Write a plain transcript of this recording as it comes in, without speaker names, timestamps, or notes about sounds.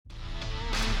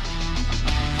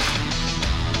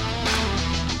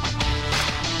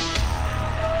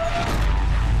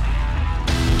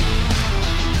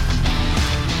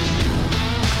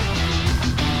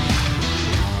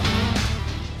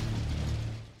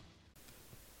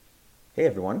Hey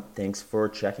everyone, thanks for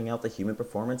checking out the Human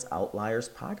Performance Outliers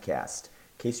podcast.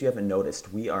 In case you haven't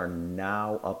noticed, we are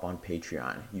now up on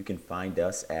Patreon. You can find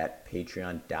us at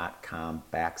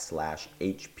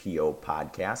patreon.com/HPO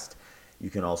podcast. You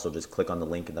can also just click on the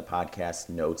link in the podcast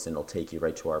notes and it'll take you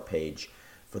right to our page.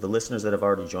 For the listeners that have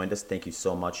already joined us, thank you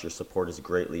so much. Your support is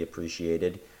greatly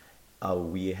appreciated.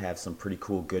 We have some pretty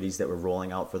cool goodies that we're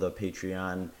rolling out for the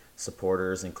Patreon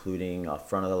supporters, including a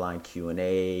front of the line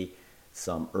Q&A,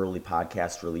 some early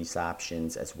podcast release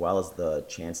options, as well as the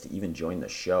chance to even join the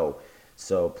show.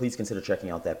 So please consider checking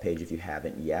out that page if you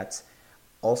haven't yet.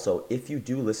 Also, if you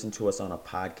do listen to us on a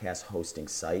podcast hosting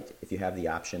site, if you have the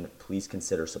option, please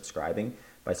consider subscribing.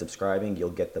 By subscribing, you'll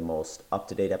get the most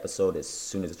up-to-date episode as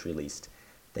soon as it's released.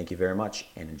 Thank you very much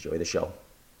and enjoy the show.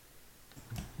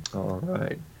 All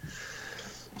right.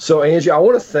 So Angie, I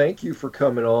want to thank you for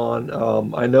coming on.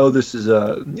 I know this is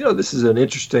an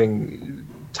interesting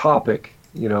topic,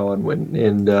 and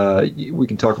we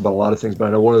can talk about a lot of things. But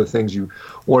I know one of the things you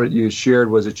shared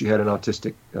was that you had an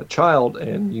autistic child,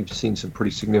 and you've seen some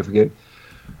pretty significant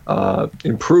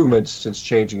improvements since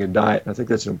changing a diet. And I think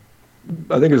there's a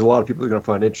lot of people that are going to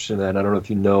find interest in that. I don't know if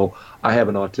you know, I have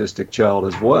an autistic child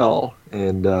as well,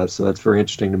 and so that's very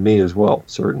interesting to me as well,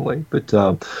 certainly. But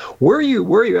where are you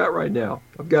at right now?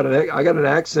 I got an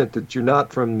accent that you're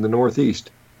not from the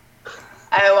Northeast.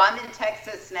 Oh, I'm in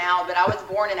Texas now, but I was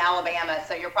born in Alabama,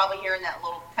 so you're probably hearing that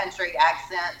little country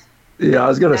accent. Yeah, I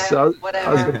was going to say. Whatever.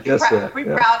 I was going to guess that. Be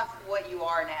proud of what you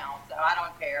are now, so I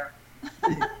don't care.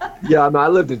 Yeah, I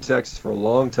lived in Texas for a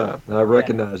long time, and I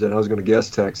recognized that. I was going to guess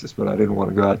Texas, but I didn't want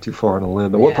to go out too far on a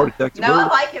limb. But what part of Texas? No, I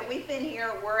like it.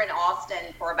 We're in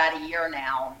Austin for about a year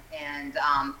now, and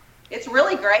it's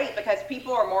really great because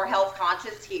people are more health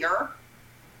conscious here,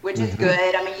 which is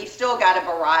good. I mean, you still got a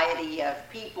variety of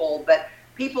people, but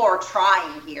people are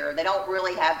trying here. They don't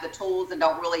really have the tools and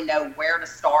don't really know where to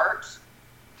start,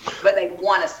 but they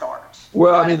want to start.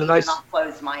 Well, I mean, they're not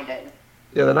closed-minded.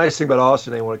 Yeah, the nice thing about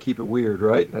Austin, they want to keep it weird,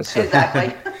 right?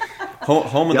 Exactly.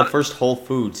 Home of the first Whole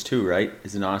Foods too, right?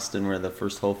 Is in Austin where the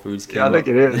first Whole Foods came I think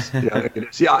it is. Yeah, I think it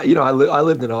is. Yeah, I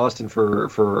lived in Austin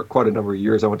for quite a number of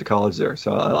years. I went to college there,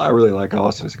 so I really like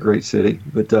Austin. It's a great city,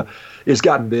 but it's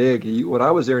gotten big. When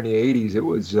I was there in the '80s, it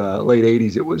was late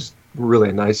 '80s. It was really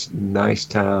a nice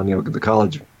town. The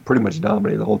college pretty much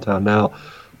dominated the whole town. Now,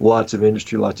 lots of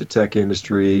industry, lots of tech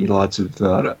industry, lots of,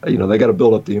 they got to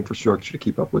build up the infrastructure to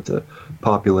keep up with the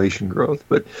population growth.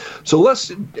 But so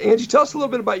Angie, tell us a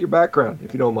little bit about your background,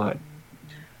 if you don't mind.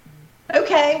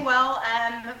 Okay, well,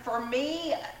 for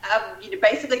me, I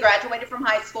basically graduated from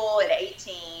high school at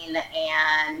 18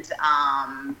 and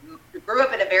grew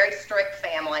up in a very strict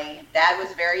family. Dad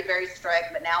was very, very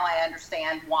strict, but now I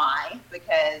understand why,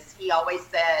 because he always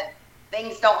said,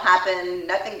 things don't happen,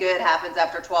 nothing good happens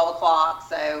after 12 o'clock.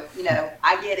 So,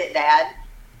 I get it, Dad.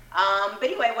 But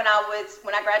anyway, when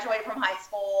I graduated from high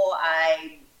school,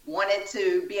 I wanted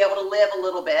to be able to live a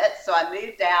little bit. So I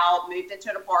moved into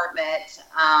an apartment,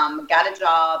 got a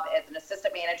job as an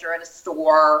assistant manager at a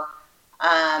store,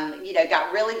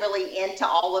 got really, really into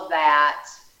all of that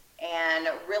and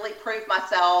really proved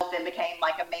myself and became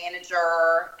like a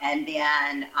manager. And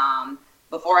then,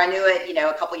 before I knew it,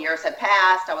 a couple years had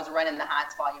passed. I was running the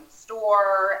highest volume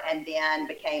store and then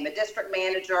became a district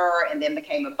manager and then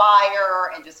became a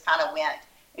buyer and just kind of went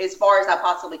as far as I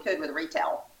possibly could with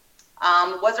retail.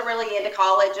 Wasn't really into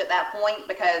college at that point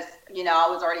because, I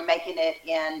was already making it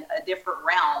in a different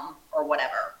realm or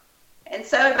whatever. And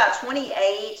so about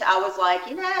 28, I was like,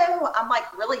 I'm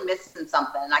like really missing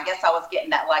something. I guess I was getting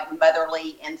that like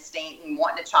motherly instinct and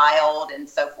wanting a child and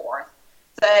so forth.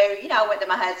 So, I went to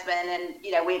my husband and,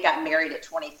 we had gotten married at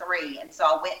 23. And so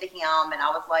I went to him and I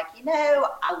was like,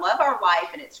 I love our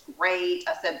life and it's great.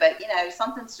 I said, but,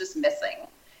 something's just missing.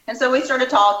 And so we started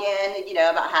talking,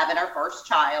 about having our first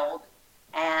child.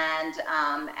 And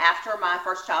after my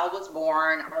first child was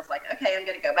born, I was like, okay, I'm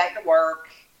going to go back to work.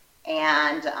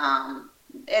 And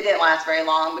it didn't last very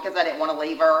long because I didn't want to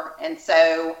leave her. And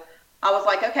so I was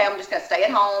like, okay, I'm just going to stay at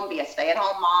home, be a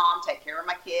stay-at-home mom, take care of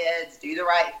my kids, do the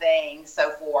right thing, so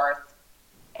forth.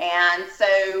 And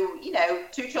so,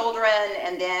 2 children,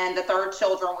 and then the third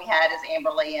children we had is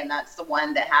Amberly, and that's the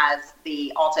one that has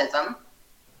the autism.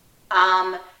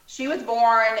 She was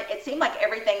born, it seemed like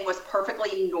everything was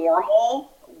perfectly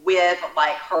normal with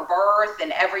like her birth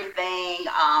and everything,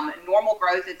 normal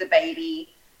growth as a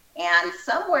baby. And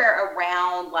somewhere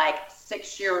around like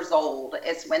 6 years old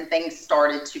is when things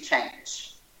started to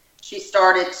change. She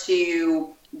started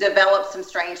to develop some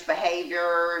strange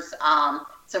behaviors,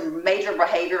 some major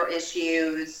behavior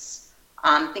issues,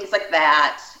 things like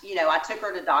that. I took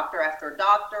her to doctor after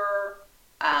doctor.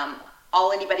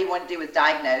 all anybody wanted to do was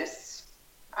diagnose.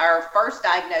 Our first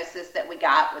diagnosis that we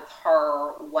got with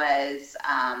her was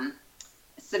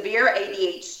severe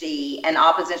ADHD and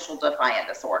oppositional defiant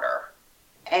disorder.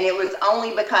 And it was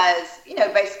only because,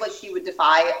 basically she would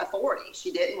defy authority.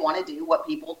 She didn't want to do what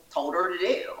people told her to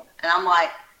do. And I'm like,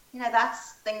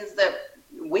 that's things that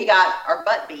we got our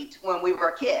butt beat when we were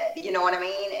a kid. You know what I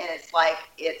mean? And it's like,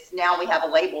 now we have a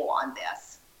label on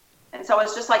this. And so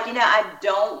it's just like, I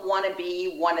don't want to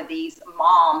be one of these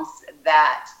moms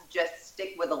that just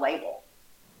stick with a label.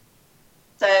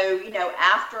 So,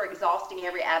 after exhausting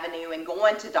every avenue and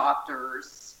going to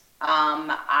doctors,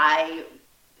 I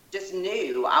just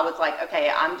knew. I was like,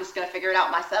 okay, I'm just going to figure it out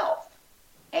myself.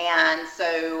 And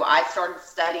so I started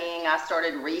studying, I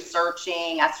started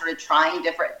researching, I started trying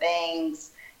different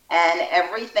things, and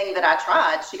everything that I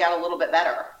tried, she got a little bit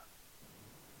better.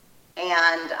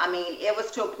 And it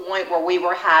was to a point where we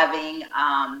were having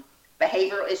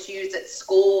behavioral issues at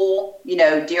school,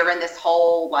 during this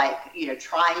whole,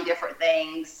 trying different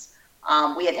things.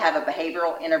 We had to have a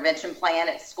behavioral intervention plan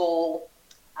at school.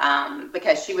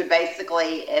 Because she would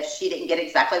basically, if she didn't get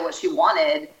exactly what she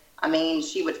wanted,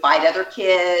 she would fight other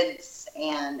kids.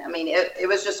 And it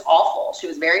was just awful. She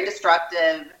was very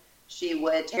destructive. She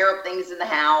would tear up things in the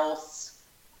house.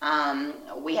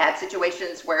 We had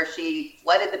situations where she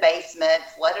flooded the basement,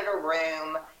 flooded her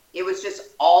room. It was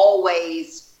just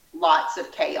always lots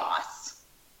of chaos.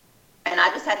 And I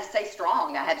just had to stay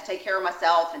strong. I had to take care of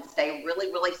myself and stay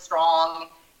really, really strong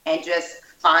and just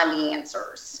find the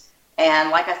answers.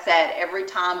 And like I said, every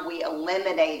time we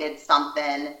eliminated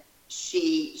something,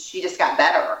 she just got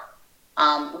better.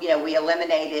 We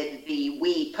eliminated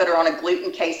we put her on a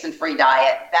gluten casein-free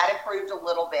diet. That improved a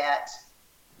little bit.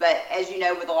 But as you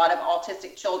know, with a lot of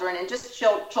autistic children and just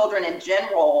children in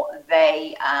general,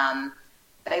 they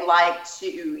like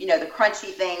to, the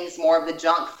crunchy things, more of the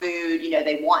junk food.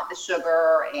 They want the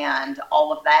sugar and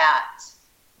all of that.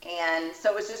 And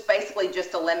so it was just basically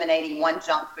just eliminating one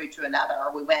junk food to another.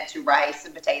 We went to rice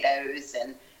and potatoes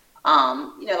and,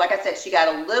 like I said, she got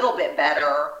a little bit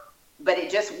better, but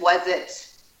it just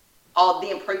wasn't all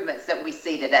the improvements that we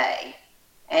see today.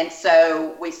 And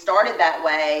so we started that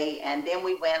way, and then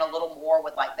we went a little more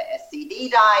with the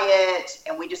SCD diet,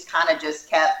 and we just kind of just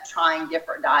kept trying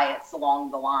different diets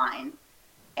along the line.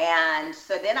 And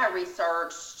so then I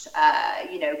researched,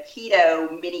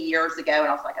 keto many years ago, and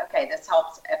I was like, okay, this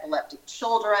helps epileptic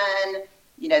children.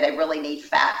 They really need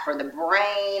fat for the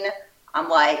brain. I'm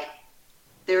like,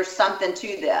 there's something to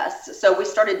this. So we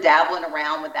started dabbling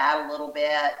around with that a little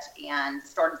bit and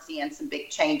started seeing some big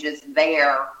changes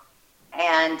there.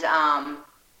 And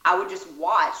I would just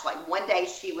watch, one day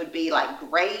she would be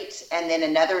great, and then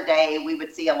another day we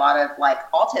would see a lot of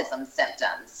autism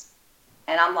symptoms.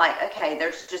 And I'm like, okay,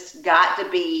 there's just got to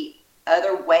be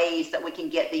other ways that we can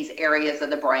get these areas of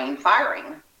the brain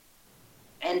firing.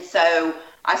 And so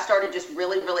I started just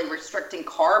really, really restricting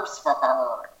carbs for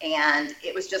her. And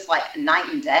it was just night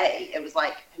and day. It was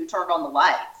like, who turned on the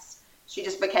lights? She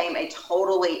just became a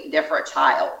totally different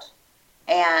child.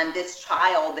 And this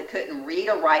child that couldn't read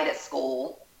or write at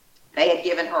school, they had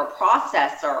given her a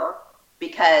processor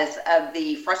because of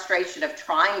the frustration of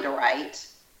trying to write.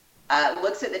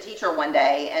 Looks at the teacher one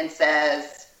day and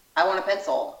says, I want a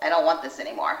pencil. I don't want this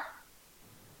anymore.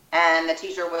 And the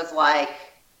teacher was like,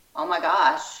 oh my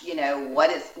gosh, what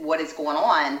is going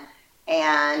on?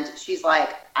 And she's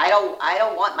like, I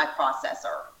don't want my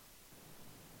processor.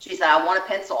 She said, I want a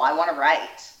pencil. I want to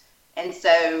write. And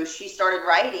so she started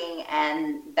writing,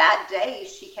 and that day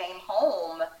she came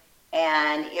home,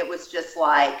 and it was just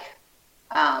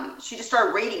she just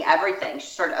started reading everything. She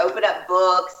started opening up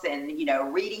books and,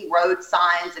 reading road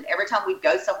signs. And every time we'd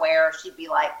go somewhere, she'd be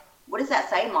like, what does that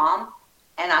say, Mom?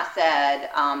 And I said,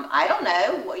 I don't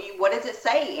know. What does it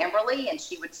say, Amberly? And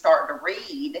she would start to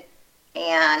read.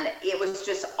 And it was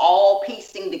just all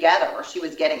piecing together. She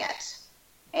was getting it.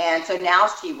 And so now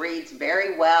she reads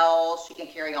very well. She can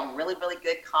carry on really, really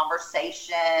good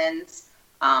conversations.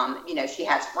 She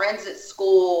has friends at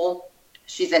school.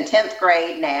 She's in 10th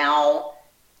grade now.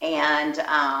 And,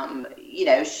 she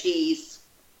does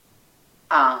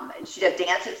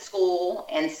dance at school.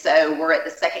 And so we're at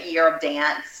the second year of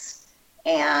dance.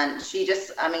 And she's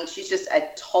just a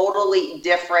totally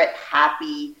different,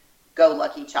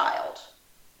 happy-go-lucky child.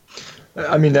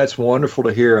 That's wonderful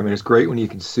to hear. It's great when you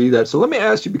can see that. So let me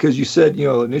ask you, because you said,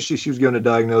 initially she was given a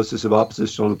diagnosis of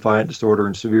oppositional defiant disorder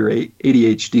and severe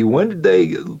ADHD. When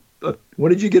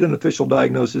did you get an official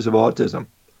diagnosis of autism?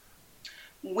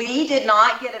 We did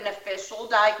not get an official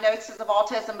diagnosis of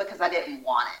autism because I didn't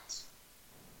want it.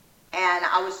 And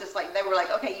I was just like, they were like,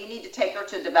 okay, you need to take her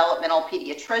to a developmental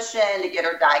pediatrician to get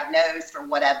her diagnosed or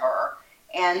whatever.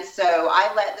 And so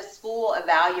I let the school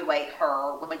evaluate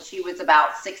her when she was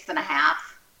about 6.5.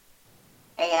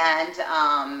 And,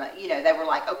 they were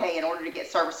like, okay, in order to get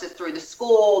services through the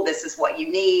school, this is what you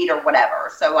need or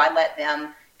whatever. So I let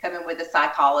them come in with a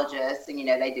psychologist and,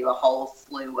 they do a whole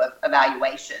slew of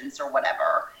evaluations or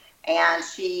whatever. And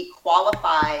she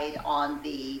qualified on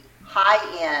the high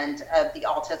end of the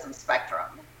autism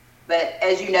spectrum. But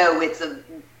as you know, it's a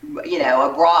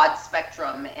broad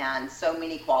spectrum, and so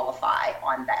many qualify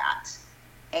on that.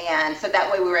 And so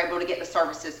that way we were able to get the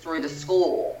services through the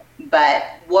school. But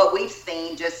what we've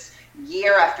seen just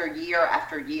year after year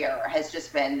after year has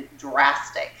just been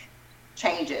drastic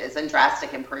changes and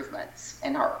drastic improvements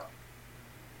in her.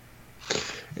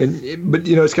 But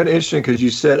it's kind of interesting because you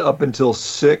said up until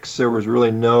 6 there was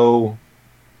really nothing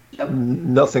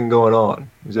going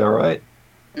on. Is that right?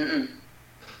 Mm-mm.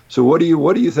 So what do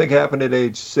you think happened at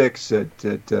age 6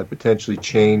 that potentially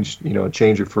changed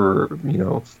her for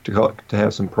to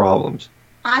have some problems?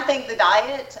 I think the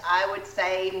diet. I would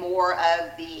say more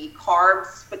of the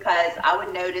carbs, because I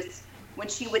would notice when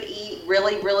she would eat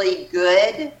really, really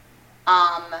good,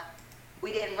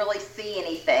 we didn't really see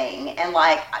anything. And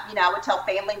I would tell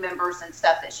family members and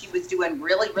stuff that she was doing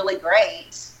really, really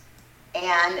great.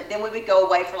 And then we would go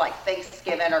away for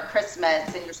Thanksgiving or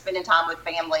Christmas, and you're spending time with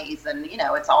families, and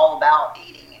it's all about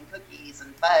eating and cookies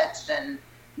and fudge and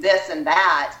this and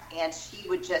that. And she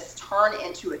would just turn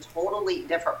into a totally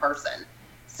different person.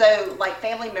 So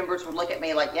family members would look at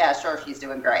me like, yeah, sure, she's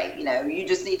doing great. You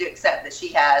just need to accept that she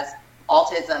has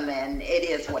autism, and it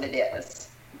is what it is.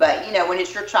 But when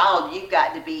it's your child, you've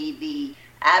got to be the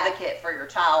advocate for your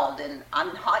child, and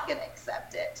I'm not going to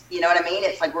accept it. You know what I mean?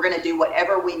 It's we're going to do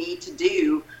whatever we need to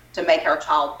do to make our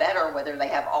child better, whether they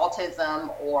have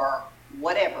autism or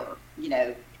whatever,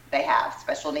 they have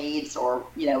special needs or,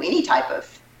 any type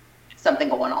of something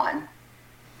going on.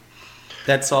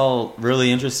 That's all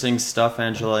really interesting stuff,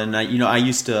 Angela. And I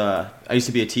used to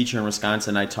be a teacher in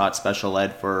Wisconsin. I taught special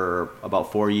ed for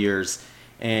about 4 years,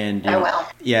 and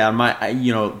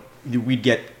we'd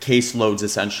get caseloads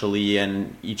essentially,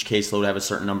 and each caseload would have a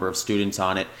certain number of students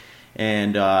on it.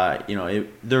 And,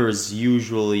 there was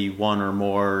usually one or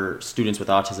more students with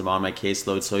autism on my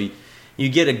caseload. So you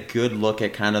get a good look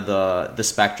at kind of the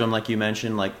spectrum, like you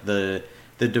mentioned, the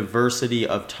diversity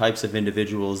of types of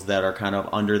individuals that are kind of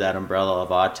under that umbrella of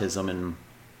autism. And,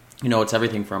 it's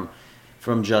everything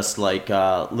from just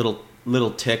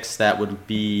little tics that would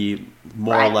be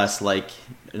more or less like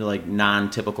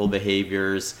non-typical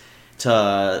behaviors to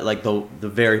the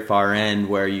very far end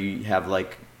where you have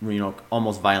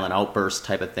almost violent outburst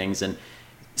type of things. And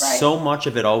so much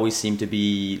of it always seemed to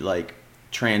be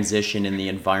transition in the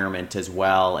environment as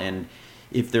well. And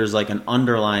if there's an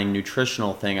underlying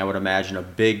nutritional thing, I would imagine a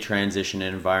big transition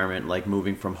in environment,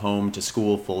 moving from home to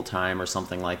school full time or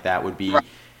something like that would be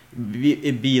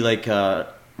it'd be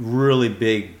a really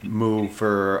big move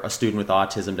for a student with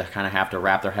autism to kind of have to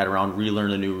wrap their head around,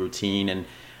 relearn a new routine. And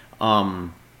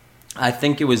I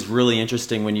think it was really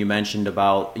interesting when you mentioned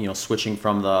about switching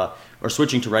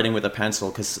to writing with a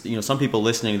pencil, because some people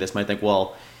listening to this might think,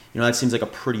 well, that seems like a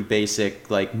pretty basic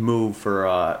move for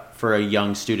a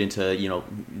young student to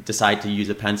decide to use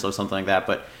a pencil or something like that.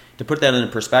 But to put that in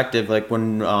perspective,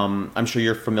 when I'm sure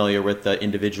you're familiar with the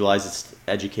individualized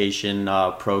education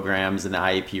programs and the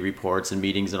IEP reports and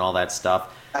meetings and all that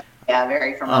stuff. Yeah,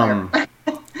 very familiar.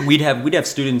 We'd have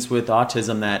students with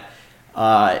autism that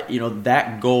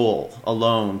that goal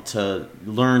alone to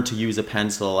learn to use a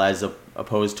pencil as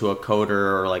opposed to a coder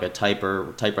or a typewriter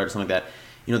or something like that.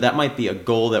 That might be a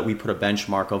goal that we put a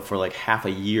benchmark of for half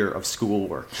a year of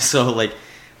schoolwork. So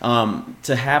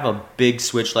to have a big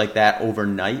switch like that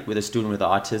overnight with a student with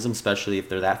autism, especially if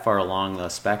they're that far along the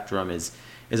spectrum, is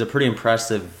a pretty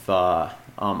impressive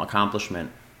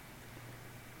accomplishment.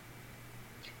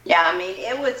 Yeah, I mean,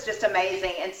 it was just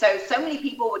amazing. And so many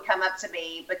people would come up to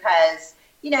me because,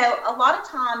 a lot of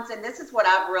times, and this is what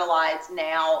I've realized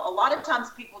now, a lot of times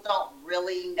people don't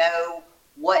really know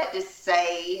what to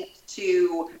say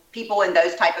to people in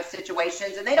those type of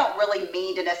situations. And they don't really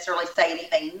mean to necessarily say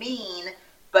anything mean,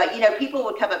 but, people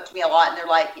would come up to me a lot and they're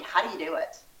like, how do you do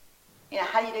it?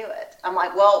 How do you do it? I'm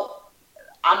like, well,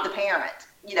 I'm the parent.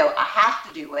 I have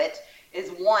to do it is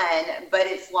one, but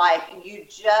it's you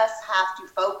just have to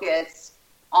focus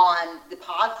on the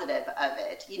positive of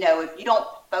it. If you don't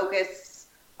focus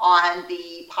on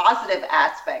the positive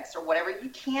aspects or whatever, you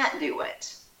can't do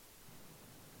it.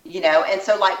 And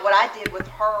so what I did with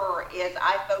her is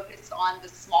I focused on the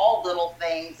small little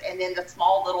things, and then the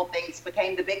small little things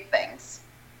became the big things.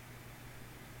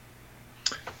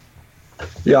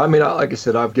 Yeah, I mean, like I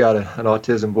said, I've got an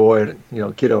autism boy,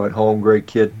 kiddo at home, great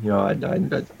kid.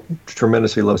 I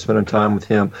tremendously love spending time with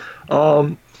him.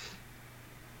 Um,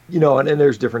 and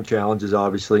there's different challenges,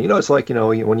 obviously. It's like,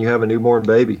 when you have a newborn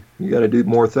baby, you got to do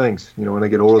more things. When they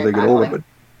get older, they get older. Exactly.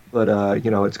 But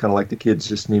it's kind of like the kids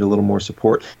just need a little more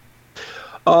support.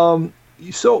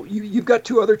 So you've got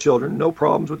two other children, no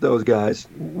problems with those guys.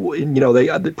 And,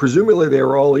 they presumably they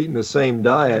were all eating the same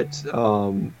diet.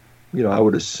 I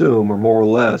would assume, or more or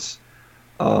less.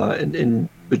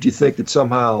 But you think that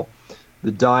somehow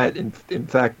the diet, in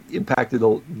fact, impacted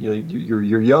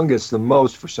your youngest the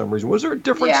most for some reason. Was there a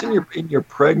difference Yeah. in your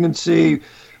pregnancy?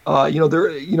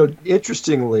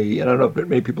 Interestingly, and I don't know if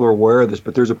many people are aware of this,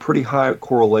 but there's a pretty high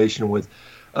correlation with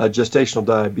gestational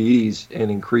diabetes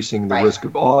and increasing the Right. risk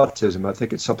of autism. I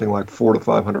think it's something like 400 to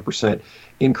 500%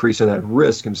 increase in that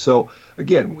risk. And so,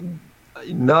 again,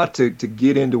 not to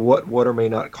get into what or may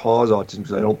not cause autism,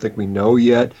 because I don't think we know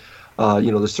yet.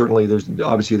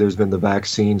 There's been the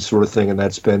vaccine sort of thing, and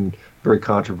that's been very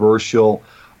controversial.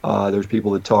 There's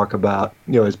people that talk about,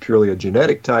 it's purely a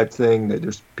genetic type thing. That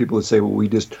there's people that say, well, do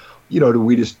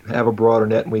we just have a broader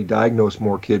net and we diagnose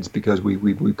more kids because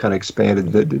we've kind of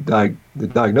expanded the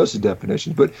diagnosis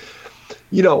definitions. But,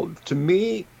 to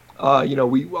me,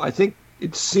 I think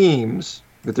it seems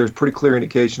that there's pretty clear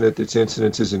indication that its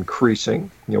incidence is increasing.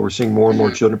 We're seeing more and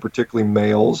more children, particularly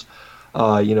males.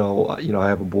 I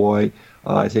have a boy.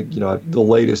 I think, the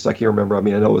latest, I can't remember. I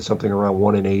mean, I know it was something around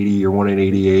 1 in 80 or 1 in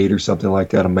 88 or something like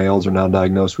that. Of males are now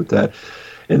diagnosed with that.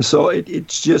 And so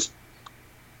it's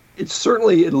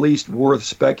certainly at least worth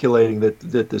speculating that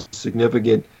the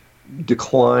significant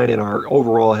decline in our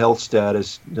overall health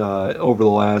status over the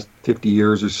last 50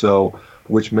 years or so,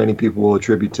 which many people will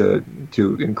attribute to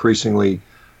increasingly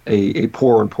a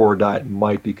poorer and poorer diet,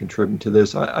 might be contributing to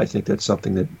this. I think that's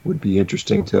something that would be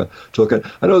interesting to look at.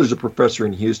 I know there's a professor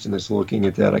in Houston that's looking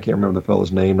at that. I can't remember the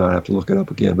fellow's name now. I have to look it up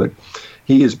again. But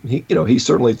he's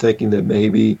certainly thinking that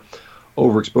maybe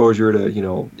overexposure to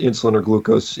insulin or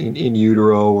glucose in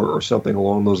utero or something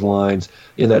along those lines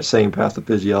in that same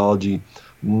pathophysiology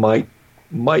might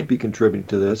be contributing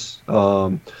to this.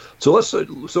 So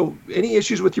any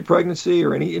issues with your pregnancy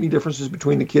or any differences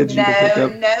between the kids you can think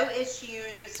of? No issues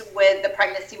with the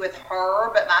pregnancy with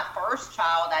her, but my first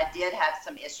child, I did have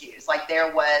some issues. Like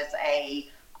there was a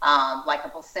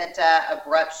placenta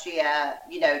abruptia,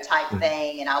 type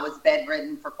thing, and I was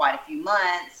bedridden for quite a few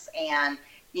months, and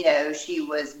she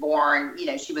was born,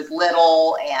 she was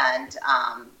little, and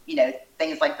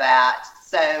things like that.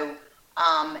 So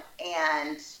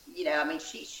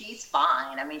she's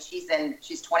fine. I mean, she's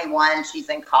 21, she's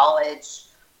in college.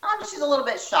 She's a little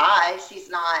bit shy. She's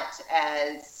not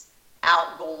as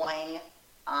outgoing,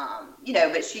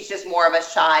 but she's just more of a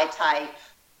shy type,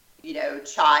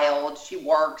 child. She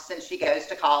works and she goes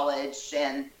to college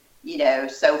and,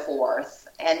 so forth.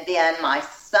 And then my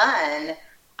son,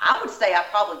 I would say I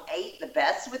probably ate the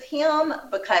best with him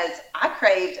because I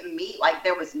craved meat like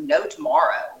there was no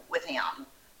tomorrow with him.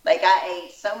 Like I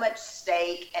ate so much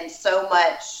steak and so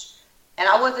much, and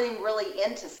I wasn't even really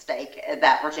into steak at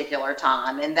that particular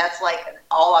time. And that's like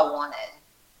all I wanted.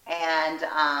 And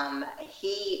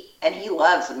he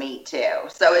loves meat too.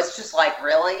 So it's just like,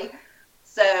 really?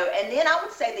 So, and then I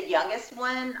would say the youngest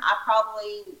one, I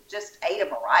probably just ate a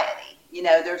variety.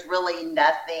 There's really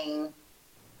nothing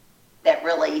that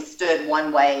really stood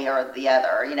one way or the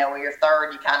other. When you're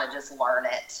third, you kind of just learn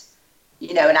it.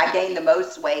 And I gained the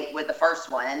most weight with the first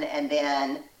one, and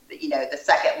then, the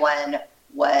second one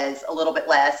was a little bit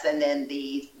less, and then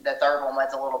the third one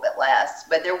was a little bit less.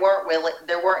 But there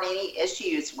weren't any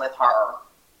issues with her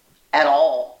at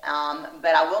all.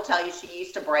 But I will tell you, she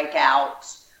used to break out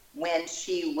when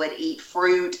she would eat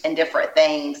fruit and different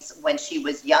things when she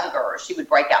was younger. She would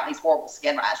break out these horrible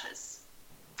skin rashes.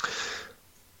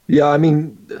 Yeah, I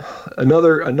mean,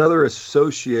 another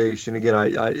association. Again,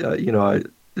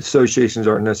 associations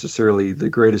aren't necessarily the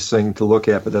greatest thing to look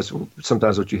at, but that's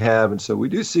sometimes what you have. And so we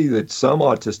do see that some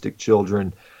autistic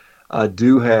children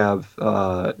do have,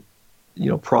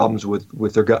 problems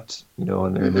with their guts,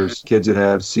 and there's kids that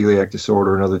have celiac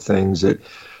disorder and other things that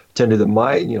tend to, that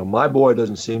my boy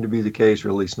doesn't seem to be the case, or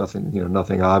at least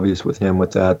nothing obvious with him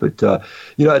with that. But,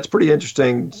 it's pretty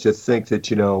interesting to think that,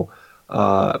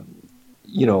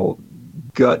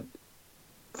 gut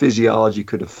physiology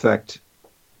could affect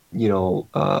how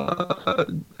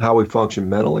we function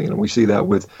mentally, and we see that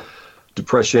with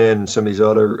depression and some of these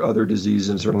other diseases,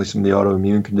 and certainly some of the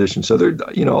autoimmune conditions. So there,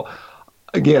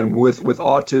 again, with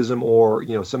autism or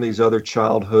some of these other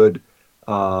childhood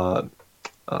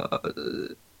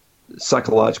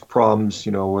psychological problems,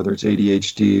 whether it's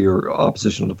ADHD or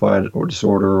oppositional defiant or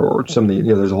disorder or some of the,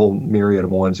 there's a whole myriad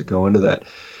of ones that go into that.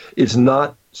 It's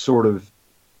not sort of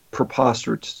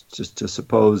preposterous to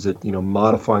suppose that,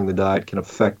 modifying the diet can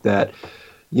affect that.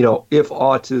 If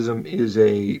autism is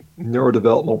a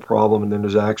neurodevelopmental problem and then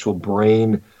there's actual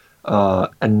brain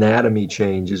anatomy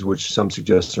changes, which some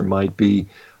suggest there might be,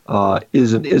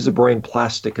 is the brain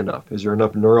plastic enough? Is there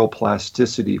enough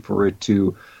neuroplasticity for it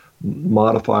to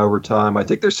modify over time? I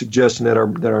think they're suggesting that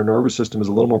our nervous system is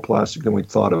a little more plastic than we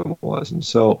thought it was. And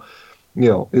so,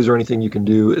 is there anything you can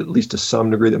do, at least to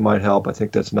some degree, that might help? I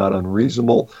think that's not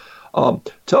unreasonable.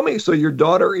 Tell me, so your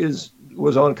daughter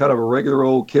was on kind of a regular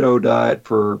old keto diet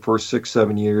for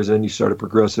 6-7 years, and then you started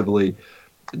progressively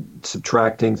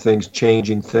subtracting things,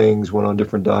 changing things, went on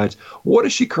different diets. What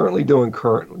is she currently doing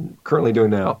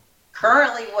now?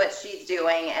 Currently what she's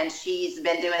doing, and she's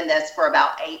been doing this for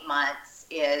about 8 months,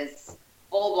 is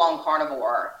full-blown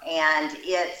carnivore. And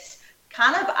it's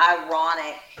kind of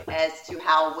ironic as to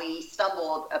how we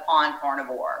stumbled upon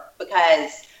carnivore.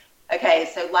 Because,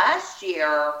 so last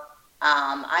year,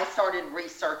 I started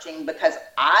researching because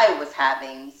I was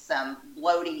having some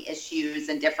bloating issues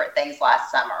and different things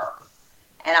last summer.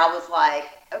 And I was like,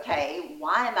 okay,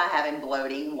 why am I having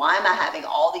bloating? Why am I having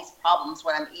all these problems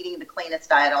when I'm eating the cleanest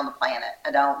diet on the planet?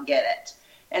 I don't get it.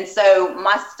 And so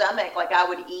my stomach, like I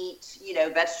would eat,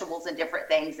 vegetables and different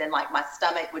things, and like my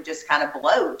stomach would just kind of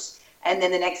bloat. And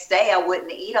then the next day I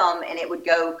wouldn't eat them and it would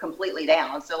go completely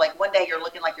down. So like one day you're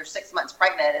looking like you're 6 months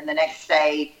pregnant and the next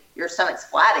day your stomach's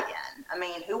flat again. I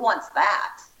mean, who wants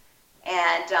that?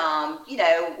 And,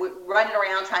 running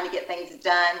around trying to get things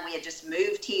done. We had just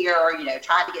moved here,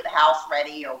 trying to get the house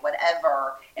ready or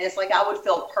whatever. And it's like I would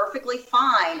feel perfectly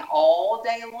fine all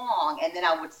day long. And then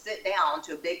I would sit down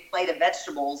to a big plate of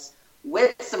vegetables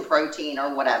with some protein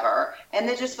or whatever, and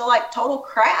then just feel like total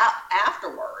crap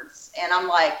afterwards. And I'm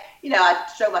like, I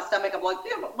show my stomach. I'm like,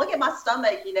 dude, look at my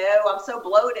stomach, I'm so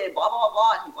bloated, blah, blah,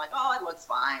 blah. And he's like, oh, it looks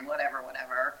fine, whatever.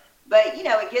 But,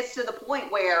 it gets to the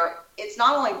point where it's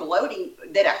not only bloating,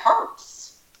 that it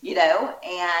hurts,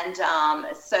 and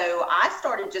so I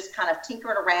started just kind of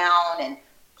tinkering around and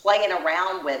playing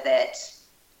around with it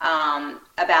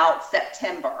about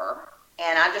September.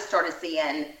 And I just started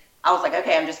seeing, I was like,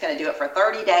 okay, I'm just going to do it for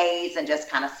 30 days and just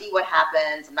kind of see what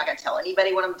happens. I'm not going to tell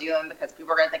anybody what I'm doing because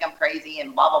people are going to think I'm crazy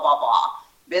and blah, blah, blah, blah.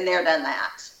 Been there, done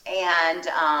that. And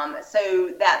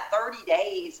so that 30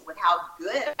 days with how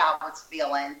good I was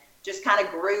feeling just kind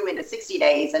of grew into 60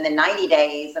 days and then 90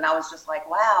 days. And I was just like,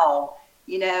 wow,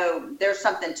 there's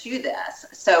something to this.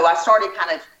 So I started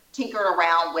kind of tinkering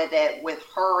around with it with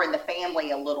her and the family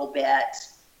a little bit.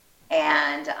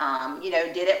 And,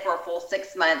 did it for a full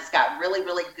 6 months, got really,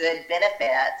 really good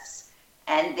benefits.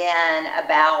 And then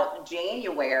about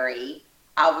January,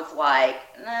 I was like,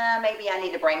 maybe I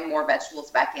need to bring more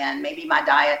vegetables back in. Maybe my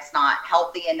diet's not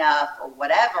healthy enough or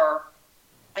whatever.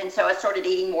 And so I started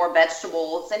eating more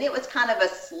vegetables, and it was kind of a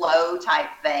slow type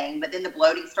thing. But then the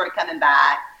bloating started coming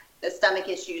back. The stomach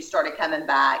issues started coming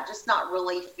back, just not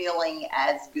really feeling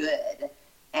as good.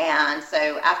 And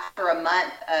so after a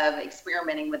month of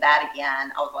experimenting with that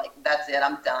again, I was like, that's it,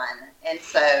 I'm done. And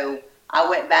so I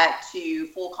went back to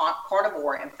full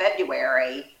carnivore in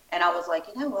February, and I was like,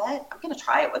 you know what? I'm going to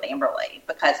try it with Amberly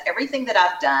because everything that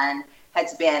I've done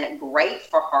has been great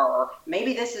for her.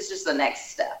 Maybe this is just the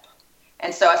next step.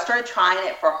 And so I started trying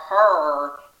it for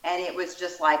her, and it was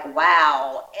just like,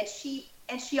 wow.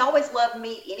 And she always loved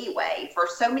meat anyway. For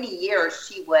so many years,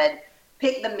 she would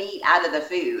pick the meat out of the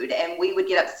food, and we would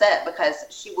get upset because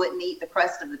she wouldn't eat the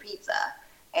crust of the pizza.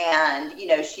 And,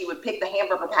 she would pick the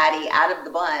hamburger patty out of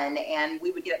the bun, and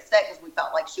we would get upset because we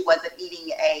felt like she wasn't eating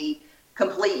a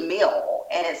complete meal.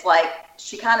 And it's like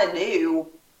she kind of knew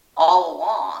all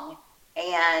along.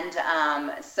 And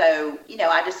so,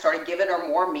 I just started giving her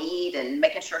more meat and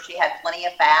making sure she had plenty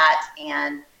of fat,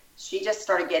 and she just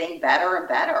started getting better and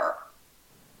better.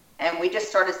 And we just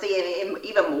started seeing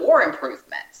even more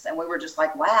improvements. And we were just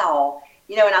like, wow.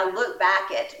 And I look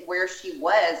back at where she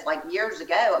was like years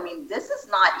ago. I mean, this is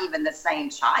not even the same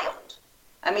child.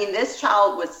 I mean, this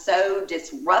child was so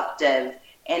disruptive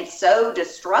and so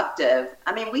destructive.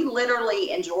 I mean, we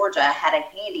literally in Georgia had a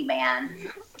handyman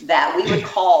that we would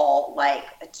call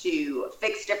to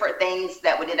fix different things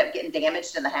that would end up getting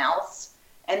damaged in the house.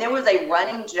 And there was a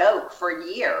running joke for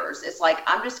years. It's like,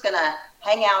 I'm just going to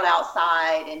hang out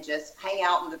outside and just hang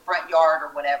out in the front yard or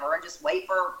whatever and just wait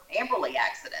for Amberly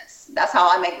accidents. That's how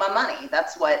I make my money.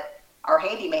 That's what our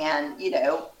handyman,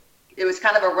 it was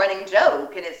kind of a running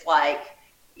joke. And it's like,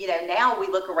 now we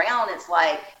look around, it's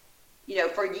like,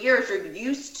 for years you're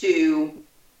used to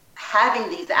having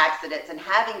these accidents and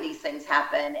having these things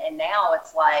happen. And now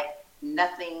it's like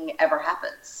nothing ever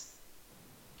happens.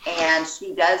 And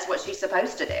she does what she's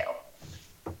supposed to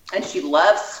do. And she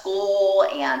loves school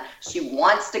and she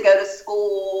wants to go to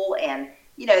school. And,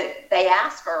 you know, they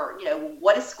ask her, you know,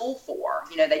 what is school for?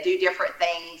 You know, they do different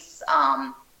things.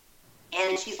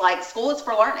 And she's like, school is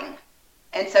for learning.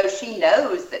 And so she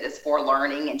knows that it's for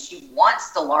learning and she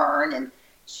wants to learn. And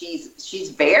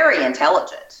she's very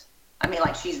intelligent. I mean,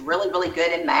 like, she's really, really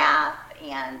good in math.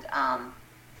 And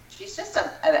she's just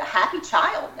a happy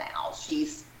child now.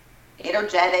 She's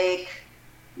energetic,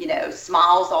 you know,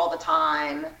 smiles all the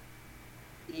time.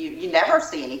 You never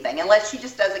see anything unless she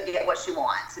just doesn't get what she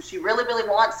wants. If she really, really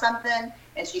wants something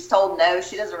and she's told no,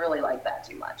 she doesn't really like that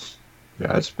too much.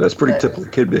 Yeah, that's pretty typical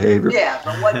kid behavior. Yeah,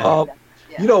 but what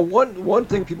you know, one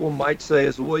thing people might say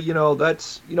is, well, you know,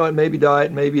 that's, you know, it may be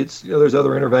diet, maybe it's, you know, there's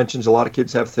other interventions. A lot of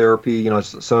kids have therapy. You know,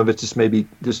 some of it's just maybe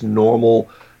just normal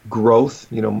growth,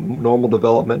 you know, normal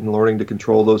development and learning to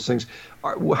control those things.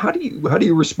 How do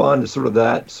you respond to sort of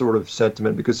that sort of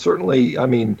sentiment? Because certainly, I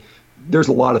mean, there's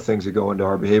a lot of things that go into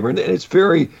our behavior, and it's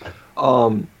very,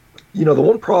 you know, the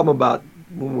one problem about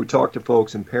when we talk to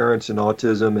folks and parents and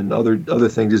autism and other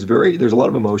things is there's a lot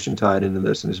of emotion tied into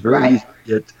this, and it's very easy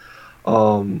to get,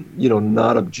 you know,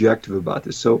 not objective about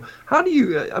this. So how do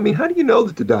you know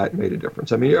that the diet made a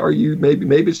difference? I mean, are you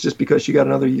maybe it's just because you got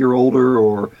another year older,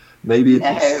 or maybe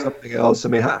it's something else. I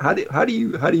mean, how do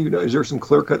you know? Is there some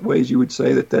clear-cut ways you would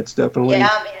say that that's definitely? Yeah,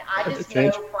 I mean, I just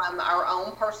know from our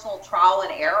own personal trial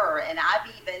and error, and I've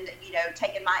even, you know,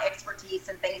 taken my expertise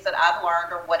and things that I've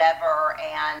learned or whatever,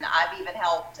 and I've even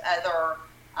helped other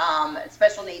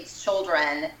special needs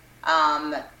children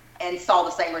and saw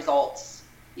the same results.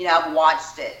 You know, I've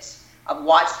watched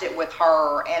it with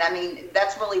her, and I mean,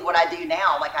 that's really what I do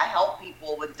now. Like, I help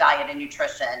people with diet and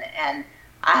nutrition, and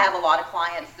I have a lot of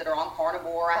clients that are on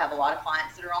carnivore. I have a lot of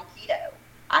clients that are on keto.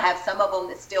 I have some of them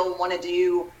that still want to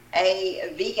do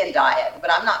a vegan diet,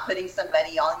 but I'm not putting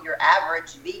somebody on your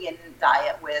average vegan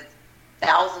diet with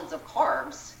thousands of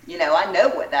carbs. You know, I know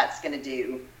what that's going to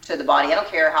do to the body. I don't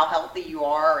care how healthy you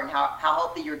are and how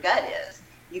healthy your gut is.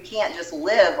 You can't just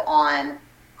live on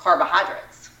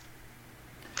carbohydrates.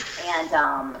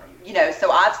 And, you know,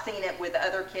 so I've seen it with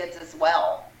other kids as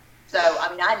well. So, I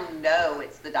mean, I know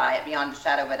it's the diet beyond a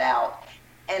shadow of a doubt.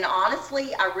 And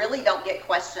honestly, I really don't get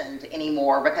questioned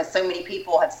anymore because so many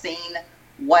people have seen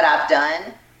what I've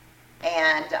done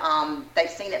and they've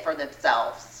seen it for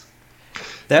themselves.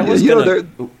 That was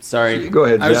sorry. Go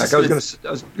ahead, Jack.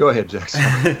 Go ahead, Jack.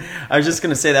 I was just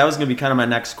going to say that was going to be kind of my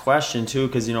next question too,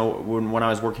 because, you know, when I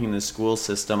was working in the school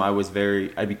system,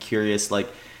 I'd be curious, like,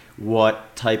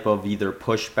 what type of either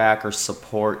pushback or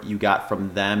support you got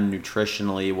from them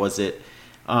nutritionally. Was it,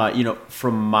 you know,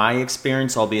 from my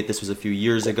experience, albeit this was a few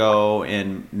years ago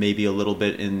and maybe a little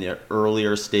bit in the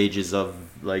earlier stages of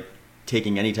like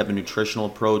taking any type of nutritional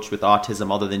approach with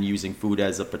autism other than using food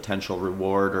as a potential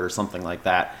reward or something like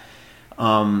that,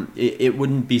 it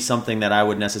wouldn't be something that I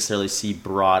would necessarily see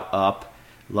brought up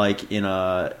like in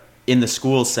the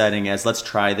school setting as let's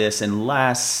try this,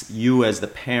 unless you as the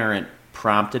parent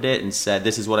prompted it and said,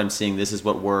 this is what I'm seeing, this is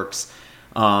what works.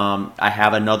 I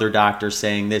have another doctor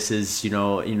saying this is, you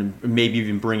know, maybe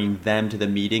even bringing them to the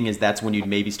meeting, is that's when you'd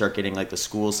maybe start getting like the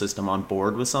school system on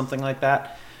board with something like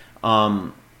that.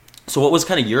 So what was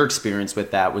kind of your experience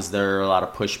with that? Was there a lot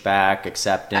of pushback,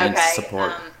 acceptance,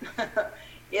 support?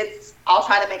 I'll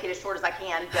try to make it as short as I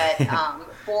can, but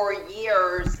for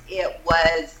years it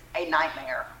was a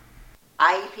nightmare.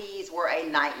 IEPs were a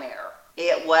nightmare.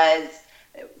 It was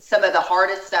some of the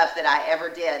hardest stuff that I ever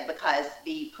did because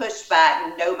the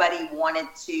pushback, nobody wanted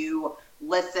to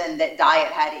listen that diet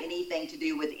had anything to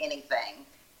do with anything.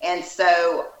 And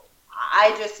so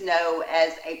I just know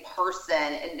as a person,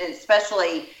 and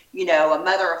especially, you know, a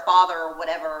mother or father or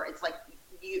whatever, it's like,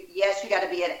 you got to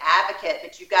be an advocate,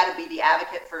 but you got to be the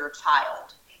advocate for your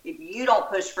child. If you don't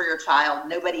push for your child,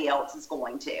 nobody else is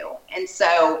going to. And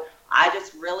so I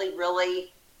just really,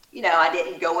 really, you know, I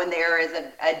didn't go in there as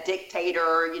a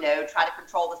dictator, you know, try to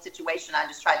control the situation. I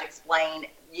just tried to explain,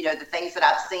 you know, the things that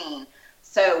I've seen.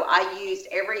 So I used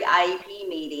every IEP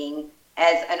meeting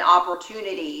as an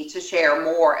opportunity to share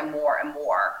more and more and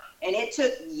more. And it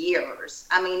took years.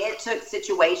 I mean, it took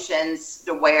situations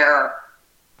to where,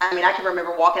 I mean, I can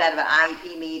remember walking out of an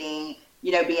IEP meeting,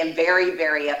 you know, being very,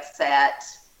 very upset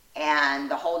and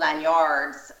the whole 9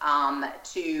 yards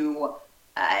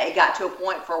it got to a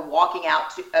point for walking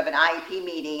out of an IEP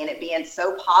meeting and it being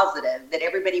so positive that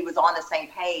everybody was on the same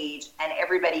page and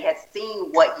everybody had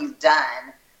seen what you've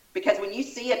done. Because when you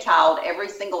see a child every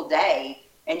single day,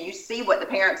 and you see what the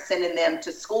parents sending them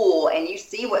to school, and you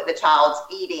see what the child's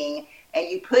eating, and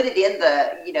you put it in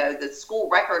the school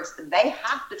records, they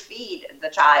have to feed the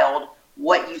child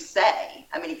what you say.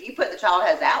 I mean, if you put the child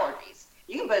has allergies,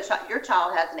 you can put your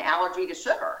child has an allergy to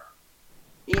sugar,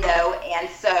 and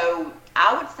so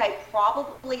I would say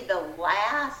probably the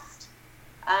last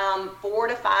 4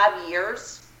 to 5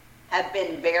 years have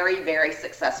been very, very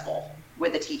successful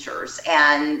with the teachers,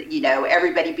 and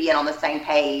everybody being on the same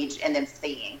page and them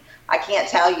seeing. I can't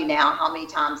tell you now how many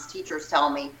times teachers tell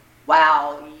me,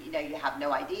 wow, you have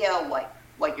no idea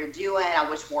what you're doing. I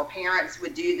wish more parents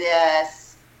would do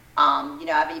this.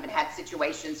 I've even had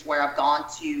situations where I've gone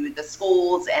to the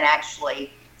schools and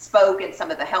actually spoke in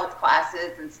some of the health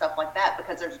classes and stuff like that,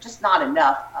 because there's just not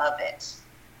enough of it.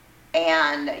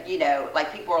 And,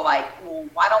 like people are like, well,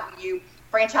 why don't you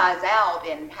franchise out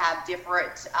and have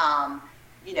different,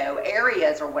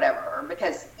 areas or whatever,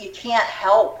 because you can't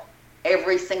help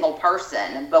every single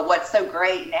person. But what's so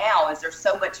great now is there's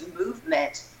so much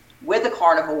movement with the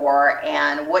carnivore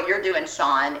and what you're doing,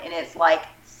 Sean, and it's like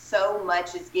so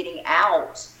much is getting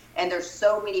out, and there's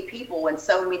so many people in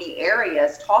so many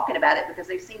areas talking about it because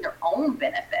they've seen their own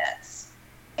benefits.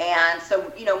 And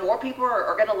so, more people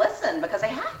are going to listen because they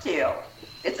have to.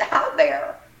 It's out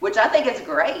there, which I think is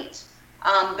great.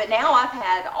 But now I've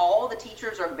had all the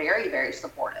teachers are very, very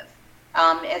supportive.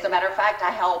 As a matter of fact,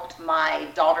 I helped my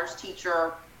daughter's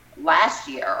teacher last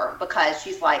year because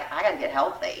she's like, I got to get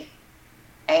healthy.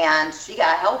 And she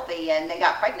got healthy and then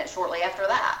got pregnant shortly after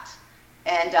that.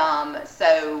 And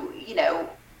so,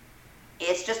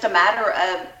 it's just a matter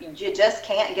of you just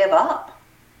can't give up.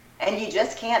 And you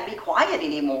just can't be quiet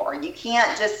anymore. You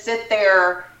can't just sit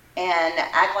there and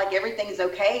act like everything's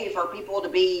okay for people to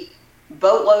be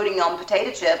boat loading on potato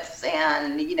chips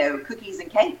and, cookies and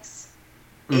cakes.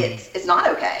 It's not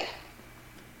okay.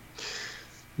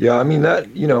 Yeah, I mean that,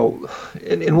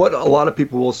 and what a lot of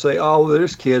people will say, oh,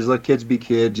 there's kids, let kids be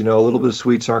kids, a little bit of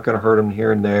sweets aren't going to hurt them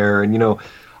here and there. And,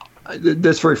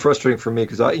 that's very frustrating for me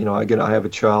because I have a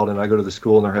child and I go to the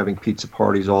school and they're having pizza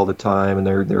parties all the time and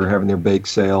they're having their bake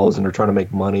sales and they're trying to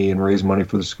make money and raise money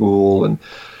for the school. And,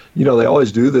 they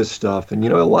always do this stuff. And,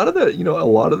 a lot of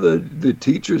the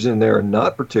teachers in there are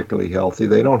not particularly healthy.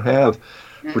 They don't have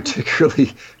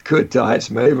particularly good diets.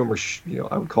 Many of them are,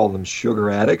 I would call them sugar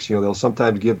addicts. They'll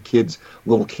sometimes give kids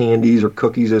little candies or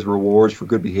cookies as rewards for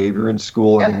good behavior in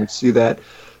school. Yeah. And we see that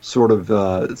sort of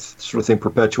thing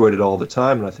perpetuated all the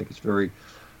time. And I think it's very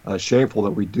shameful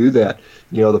that we do that.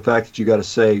 The fact that you got to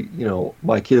say,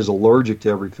 my kid is allergic to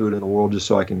every food in the world just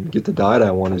so I can get the diet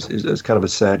I want is kind of a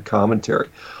sad commentary.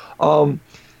 Let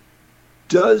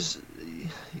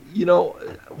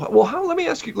me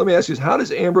ask you, how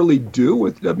does Amberly do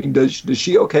with, does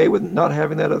she okay with not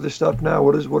having that other stuff now?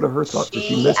 What are her thoughts?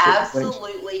 She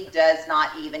absolutely does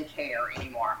not even care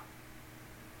anymore.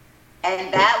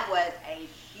 And that was a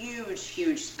huge,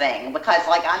 huge thing because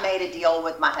I made a deal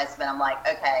with my husband. I'm like,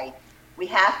 okay, we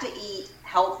have to eat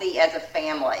healthy as a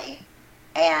family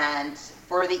and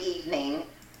for the evening.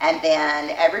 And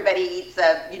then everybody eats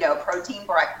a, protein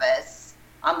breakfast.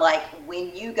 I'm like,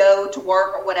 when you go to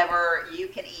work or whatever, you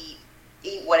can eat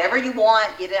whatever you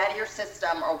want, get it out of your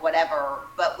system or whatever.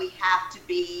 But we have to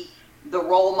be the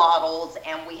role models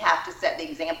and we have to set the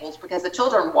examples because the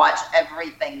children watch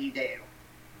everything you do.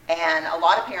 And a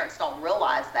lot of parents don't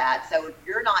realize that. So if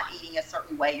you're not eating a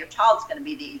certain way, your child's going to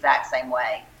be the exact same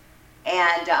way.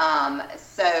 And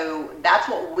so that's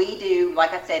what we do.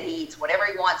 Like I said, he eats whatever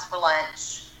he wants for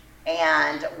lunch.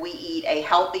 And we eat a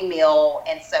healthy meal.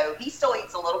 And so he still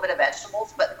eats a little bit of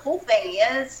vegetables. But the cool thing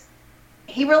is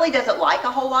he really doesn't like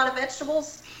a whole lot of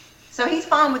vegetables. So he's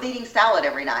fine with eating salad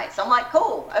every night. So I'm like,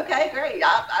 cool. Okay, great.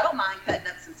 I don't mind cutting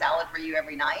up some salad for you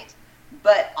every night.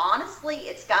 But honestly,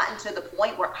 it's gotten to the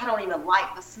point where I don't even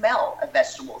like the smell of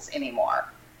vegetables anymore.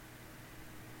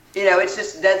 It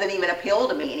just doesn't even appeal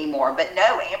to me anymore. But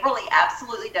no, Amberly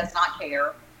absolutely does not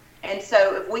care. And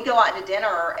so if we go out to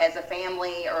dinner as a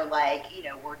family or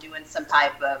we're doing some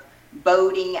type of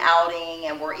boating outing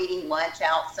and we're eating lunch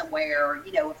out somewhere,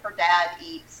 if her dad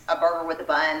eats a burger with a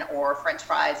bun or French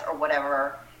fries or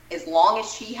whatever, as long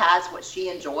as she has what she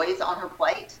enjoys on her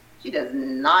plate, she does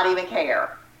not even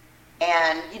care.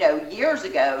 And, years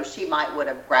ago, she would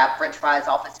have grabbed French fries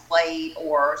off his plate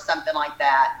or something like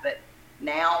that. But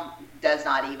now does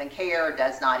not even care,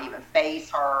 does not even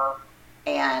faze her.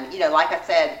 And, like I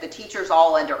said, the teachers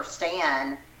all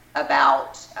understand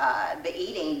about the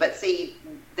eating. But see,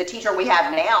 the teacher we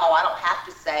have now, I don't have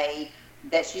to say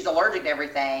that she's allergic to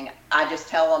everything. I just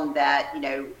tell them that,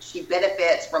 she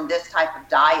benefits from this type of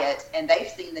diet and they've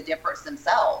seen the difference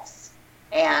themselves.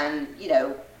 And,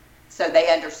 so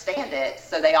they understand it.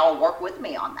 So they all work with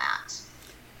me on that.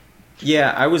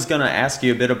 Yeah, I was gonna ask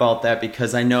you a bit about that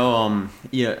because I know,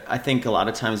 I think a lot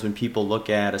of times when people look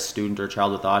at a student or a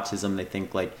child with autism, they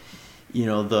think like,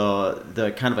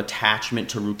 the kind of attachment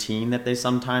to routine that they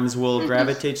sometimes will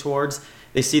gravitate towards.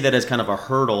 They see that as kind of a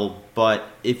hurdle, but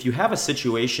if you have a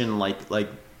situation like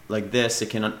this, it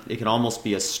can almost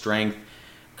be a strength,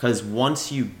 because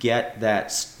once you get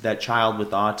that child with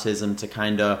autism to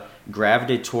kind of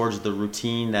gravitate towards the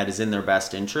routine that is in their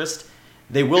best interest,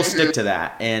 they will stick to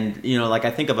that. And like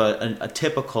I think of a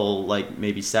typical like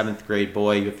maybe 7th grade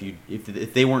boy,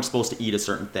 if they weren't supposed to eat a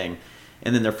certain thing,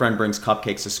 and then their friend brings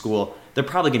cupcakes to school, they're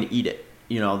probably going to eat it.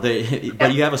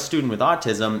 But you have a student with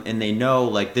autism, and they know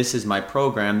like this is my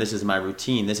program, this is my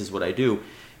routine, this is what I do.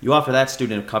 You offer that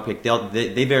student a cupcake,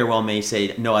 they very well may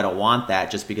say, no, I don't want that,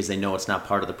 just because they know it's not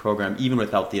part of the program, even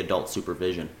without the adult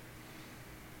supervision.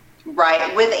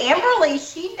 Right. With Amberly,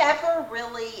 she never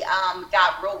really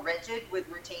got real rigid with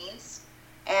routines.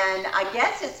 And I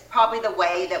guess it's probably the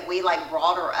way that we like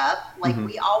brought her up. Like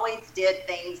we always did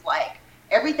things like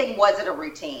everything wasn't a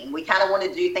routine. We kind of wanted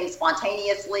to do things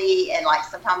spontaneously. And like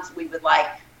sometimes we would like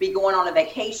be going on a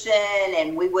vacation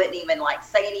and we wouldn't even like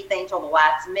say anything till the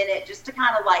last minute, just to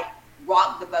kind of like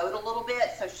rock the boat a little bit.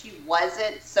 So she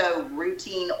wasn't so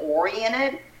routine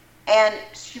oriented, and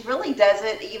she really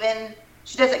doesn't even,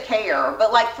 she doesn't care.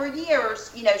 But like for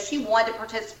years, she wanted to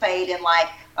participate in like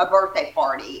a birthday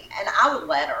party, and I would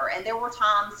let her. And there were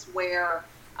times where,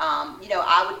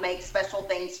 I would make special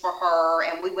things for her,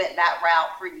 and we went that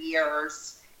route for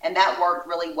years, and that worked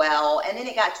really well. And then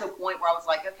it got to a point where I was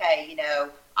like, okay,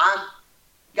 I'm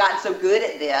gotten so good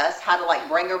at this, how to like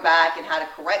bring her back and how to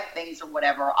correct things or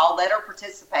whatever. I'll let her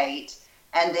participate,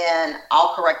 and then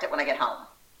I'll correct it when I get home,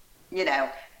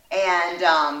 And,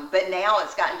 but now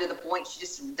it's gotten to the point she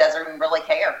just doesn't even really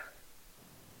care.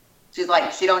 She's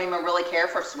like, she don't even really care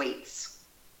for sweets.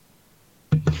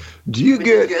 Do you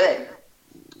get, good.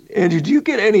 Angie, do you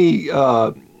get any,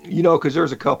 because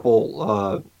there's a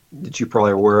couple that you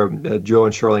probably are aware of, Joe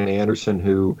and Charlene Anderson,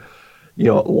 who,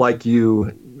 like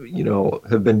you,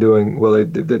 have been doing, well,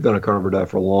 they've done a carnivore diet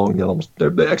for a long,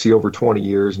 they're actually over 20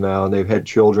 years now, and they've had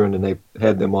children, and they've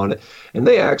had them on it. And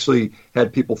they actually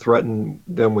had people threaten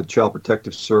them with Child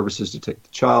Protective Services to take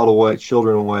the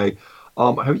children away.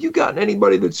 Have you gotten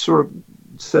anybody that sort of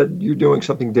said you're doing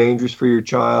something dangerous for your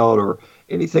child or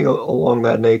anything along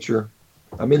that nature?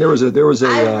 I mean, there was a.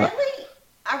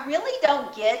 I really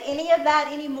don't get any of that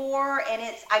anymore, and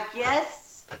I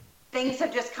guess things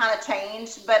have just kind of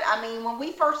changed. But I mean, when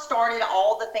we first started,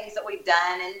 all the things that we've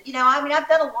done, and I've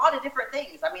done a lot of different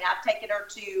things. I mean, I've taken her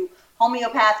to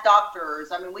homeopath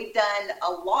doctors. I mean, we've done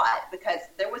a lot because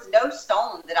there was no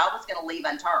stone that I was going to leave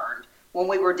unturned when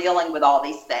we were dealing with all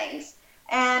these things.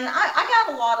 And I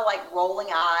got a lot of like rolling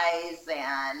eyes,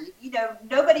 and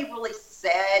nobody really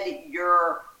said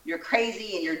you're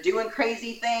crazy and you're doing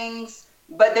crazy things,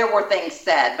 but there were things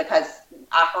said because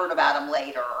I heard about them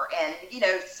later, and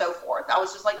so forth. I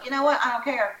was just like, you know what, I don't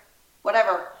care,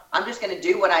 whatever. I'm just going to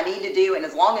do what I need to do, and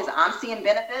as long as I'm seeing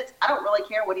benefits, I don't really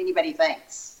care what anybody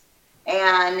thinks.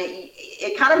 And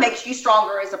it kind of makes you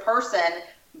stronger as a person,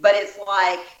 but it's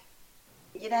like,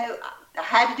 I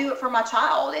had to do it for my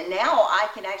child, and now I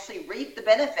can actually reap the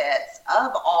benefits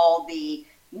of all the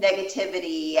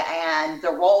negativity and the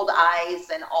rolled eyes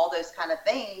and all those kind of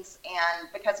things, and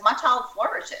because my child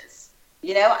flourishes.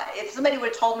 If somebody would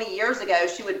have told me years ago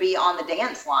she would be on the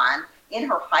dance line in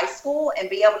her high school and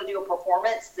be able to do a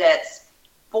performance that's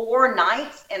 4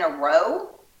 nights in a row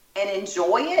and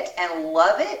enjoy it and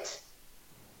love it,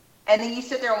 and then you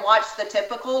sit there and watch the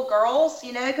typical girls,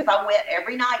 because I went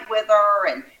every night with her,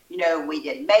 and we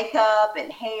did makeup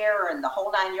and hair and the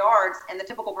whole 9 yards. And the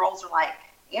typical girls are like,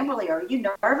 Amberly, are you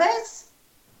nervous?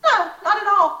 No, not at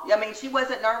all. I mean, she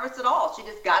wasn't nervous at all. She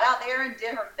just got out there and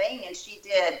did her thing, and she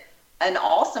did an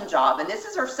awesome job. And this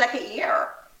is her 2nd year.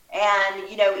 And,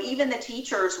 even the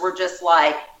teachers were just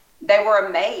like, they were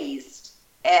amazed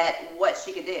at what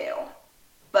she could do.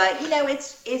 But,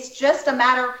 it's just a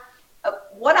matter of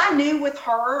what I knew with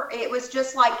her. It was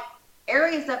just like,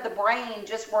 areas of the brain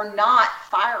just were not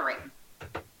firing.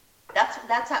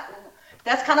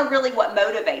 That's kind of really what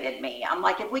motivated me. I'm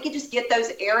like, if we could just get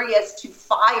those areas to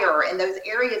fire and those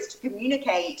areas to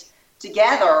communicate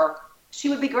together, she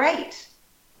would be great.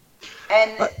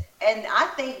 And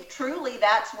I think truly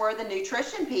that's where the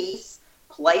nutrition piece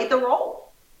played the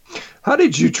role. How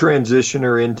did you transition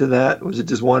her into that? Was it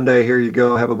just one day, here you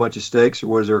go, have a bunch of steaks, or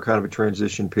was there kind of a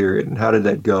transition period? And how did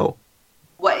that go?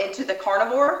 What, into the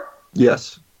carnivore?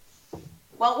 Yes.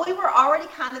 Well, we were already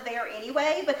kind of there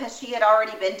anyway because she had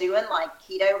already been doing like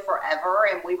keto forever,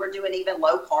 and we were doing even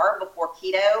low carb before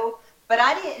keto. But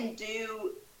I didn't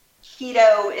do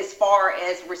keto as far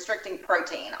as restricting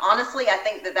protein. Honestly, I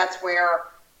think that that's where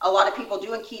a lot of people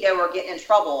doing keto are getting in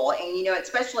trouble. And, you know,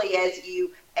 especially as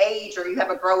you age or you have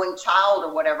a growing child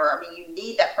or whatever, I mean, you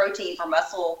need that protein for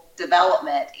muscle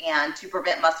development and to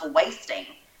prevent muscle wasting.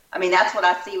 I mean, that's what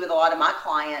I see with a lot of my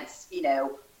clients, you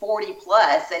know, 40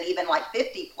 plus and even like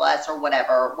 50 plus or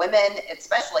whatever. Women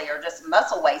especially are just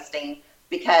muscle wasting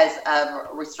because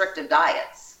of restrictive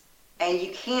diets. And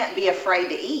you can't be afraid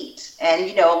to eat. And,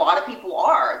 you know, a lot of people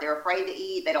are. They're afraid to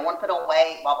eat. They don't want to put on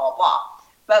weight, blah, blah, blah.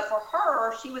 But for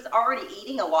her, she was already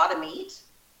eating a lot of meat.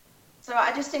 So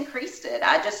I just increased it.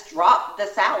 I just dropped the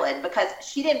salad because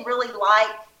she didn't really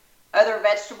like other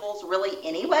vegetables really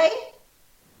anyway.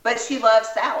 But she loves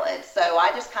salad. So I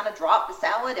just kind of dropped the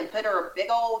salad and put her a big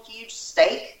old huge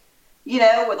steak, you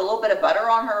know, with a little bit of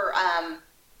butter on her,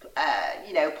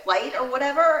 you know, plate or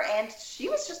whatever. And she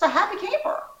was just a happy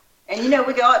camper. And, you know,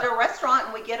 we go out to a restaurant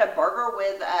and we get a burger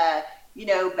with, you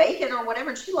know, bacon or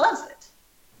whatever, and she loves it.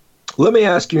 Let me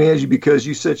ask you, Angie, because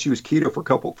you said she was keto for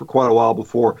quite a while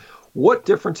before. What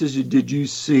differences did you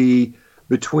see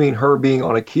between her being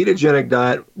on a ketogenic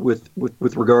diet with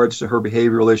regards to her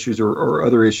behavioral issues or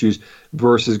other issues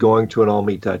versus going to an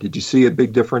all-meat diet? Did you see a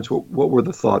big difference? What were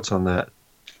the thoughts on that?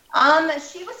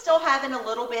 She was still having a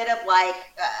little bit of like,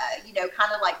 you know,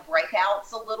 kind of like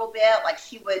breakouts a little bit. Like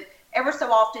she would, ever so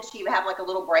often she would have like a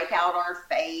little breakout on her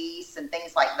face and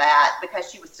things like that because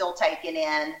she was still taking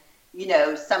in, you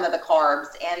know, some of the carbs.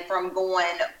 And from going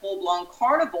full-blown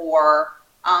carnivore,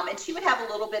 and she would have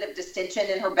a little bit of distension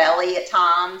in her belly at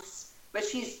times, but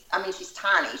she's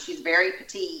tiny. She's very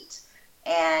petite.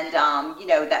 And, you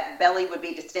know, that belly would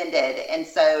be distended. And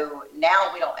so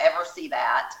now we don't ever see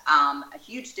that. A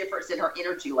huge difference in her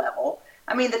energy level.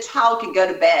 I mean, the child could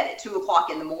go to bed at 2 o'clock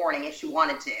in the morning if she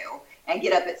wanted to and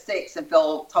get up at 6 and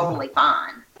feel totally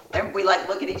fine. And we like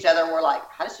look at each other and we're like,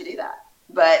 how does she do that?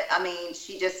 But I mean,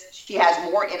 she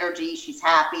has more energy. She's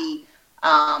happy.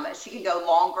 She can go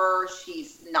longer.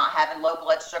 She's not having low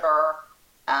blood sugar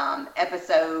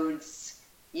episodes.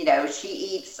 You know, she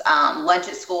eats lunch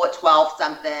at school at 12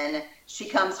 something. She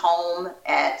comes home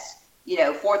at, you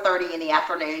know, 4:30 in the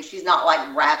afternoon. She's not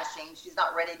like ravishing. She's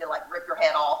not ready to like rip your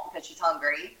head off because she's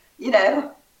hungry, you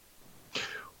know.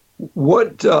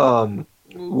 What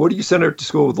do you send her to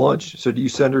school with lunch? So do you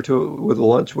send her with a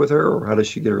lunch with her, or how does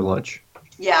she get her lunch?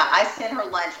 Yeah, I send her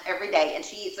lunch every day, and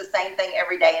she eats the same thing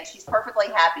every day, and she's perfectly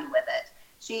happy with it.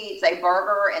 She eats a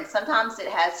burger, and sometimes it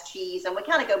has cheese, and we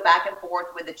kind of go back and forth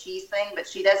with the cheese thing, but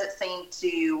she doesn't seem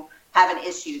to have an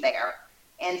issue there.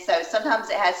 And so sometimes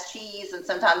it has cheese, and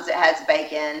sometimes it has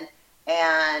bacon,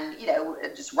 and, you know,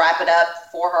 just wrap it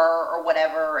up for her or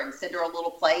whatever and send her a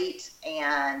little plate.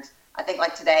 And I think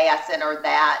like today I sent her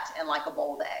that and like a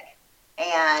boiled egg.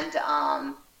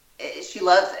 And she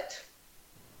loves it.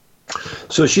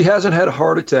 So she hasn't had a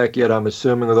heart attack yet, I'm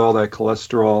assuming, with all that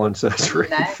cholesterol and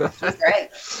saturated fat. She's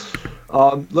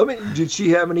great. Did she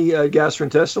have any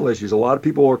gastrointestinal issues? A lot of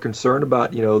people are concerned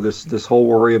about, you know, this whole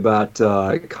worry about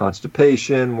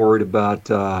constipation, worried about,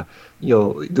 you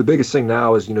know, the biggest thing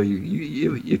now is, you know,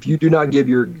 you if you do not give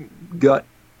your gut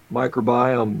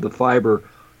microbiome the fiber,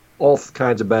 all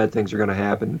kinds of bad things are going to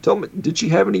happen. Tell me, did she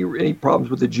have any problems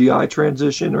with the GI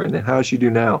transition, and how does she do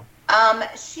now?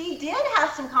 She did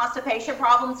have some constipation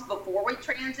problems before we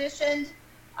transitioned,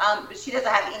 but she doesn't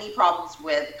have any problems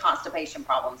with constipation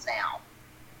problems now.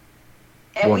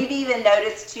 And we've even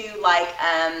noticed too, like,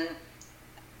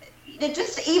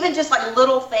 just like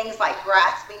little things like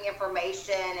grasping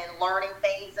information and learning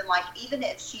things, and like even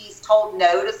if she's told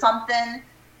no to something,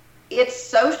 it's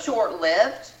so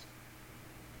short-lived.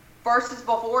 Versus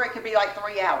before, it could be like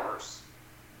 3 hours.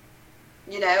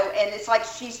 You know, and it's like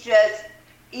she's just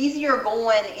easier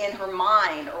going in her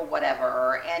mind or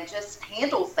whatever, and just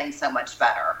handles things so much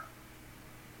better.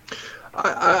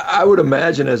 I would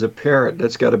imagine as a parent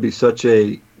that's got to be such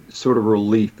a sort of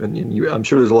relief, and I'm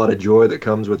sure there's a lot of joy that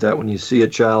comes with that when you see a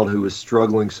child who is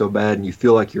struggling so bad and you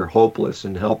feel like you're hopeless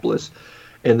and helpless,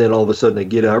 and then all of a sudden they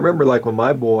get it. I remember like when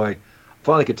my boy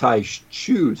finally could tie his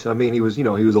shoes. I mean, he was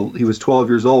 12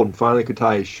 years old and finally could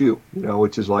tie his shoe, you know,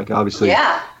 which is like obviously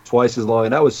twice as long,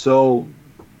 and that was so,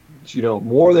 you know,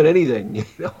 more than anything. You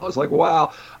know, I was like,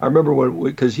 wow. I remember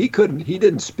because he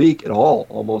didn't speak at all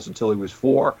almost until he was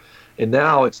 4, and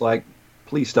now it's like,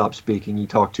 please stop speaking. You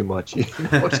talk too much. You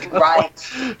know, right.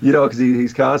 You know, because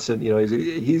he's constant. You know,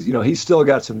 he's still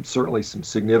got certainly some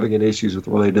significant issues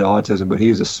related to autism, but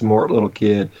he's a smart little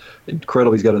kid.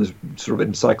 Incredible. He's got a sort of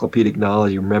encyclopedic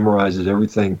knowledge. He memorizes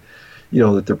everything.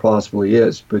 that there possibly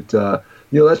is. But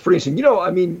that's pretty interesting. I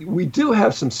mean, we do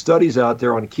have some studies out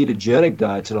there on ketogenic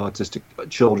diets in autistic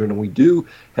children, and we do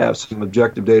have some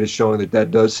objective data showing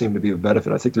that does seem to be of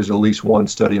benefit. I think there's at least one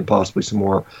study and possibly some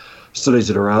more studies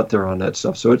that are out there on that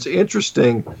stuff. So it's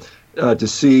interesting to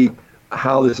see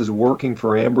how this is working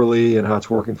for Amberly and how it's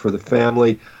working for the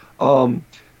family. Do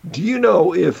you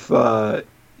know if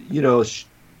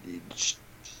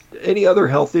any other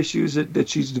health issues that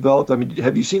she's developed? I mean,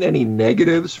 have you seen any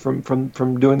negatives from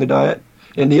doing the diet?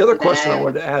 And the other question I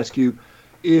wanted to ask you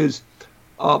is,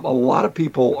 a lot of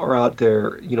people are out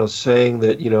there, saying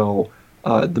that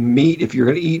the meat, if you're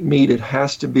going to eat meat, it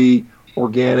has to be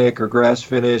organic or grass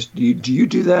finished. Do you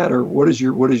do that, or what is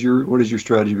your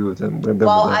strategy with them?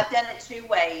 Well, I've done it two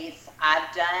ways.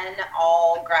 I've done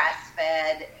all grass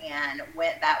fed and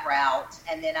went that route,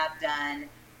 and then I've done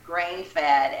grain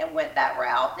fed and went that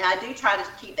route. Now I do try to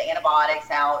keep the antibiotics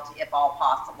out if all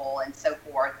possible and so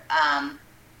forth.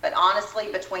 But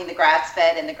honestly, between the grass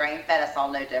fed and the grain fed, I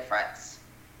saw no difference.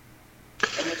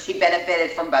 I mean, she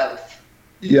benefited from both.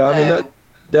 Yeah, I mean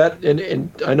that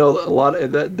and I know a lot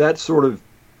of that sort of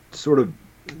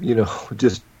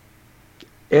just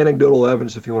anecdotal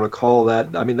evidence, if you want to call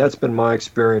that. I mean, that's been my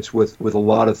experience with a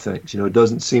lot of things. It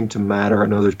doesn't seem to matter. I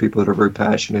know there's people that are very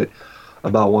passionate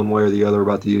about one way or the other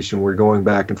about the issue, and we're going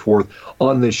back and forth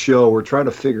on this show. We're trying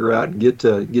to figure out and get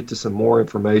to some more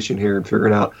information here and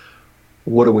figuring out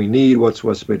what do we need, what's the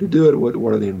best way to do it,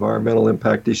 what are the environmental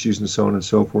impact issues, and so on and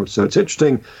so forth. So it's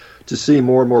interesting to see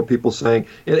more and more people saying,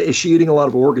 is she eating a lot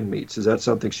of organ meats? Is that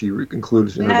something she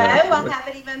includes in her diet? No, I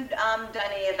haven't even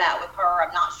done any of that with her.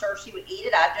 I'm not sure she would eat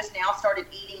it. I've just now started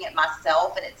eating it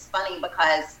myself, and it's funny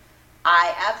because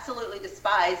I absolutely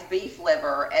despised beef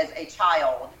liver as a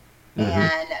child.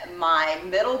 And my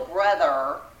middle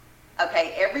brother,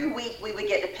 every week we would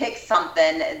get to pick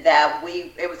something that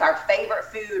it was our favorite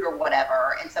food or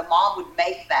whatever. And so Mom would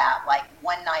make that like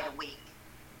one night a week.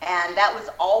 And that was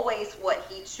always what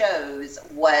he chose,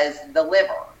 was the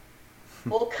liver.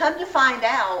 Well, come to find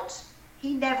out,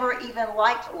 he never even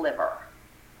liked liver.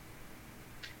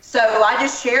 So I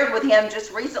just shared with him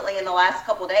just recently in the last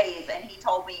couple of days, and he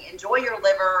told me, enjoy your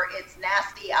liver. It's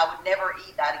nasty. I would never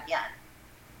eat that again.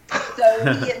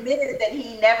 So he admitted that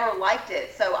he never liked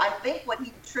it. So I think what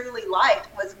he truly liked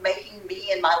was making me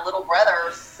and my little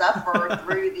brother suffer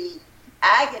through the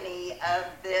agony of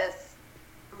this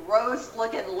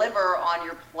gross-looking liver on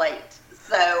your plate.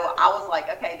 So I was like,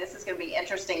 okay, this is going to be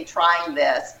interesting trying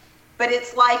this. But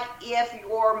it's like if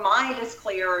your mind is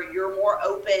clear, you're more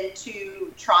open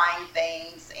to trying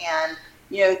things, and,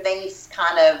 things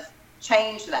kind of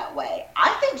change that way. I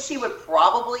think she would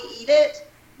probably eat it,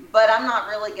 but I'm not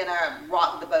really going to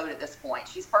rock the boat at this point.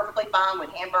 She's perfectly fine with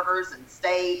hamburgers and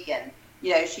steak, and,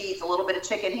 she eats a little bit of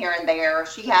chicken here and there.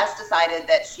 She has decided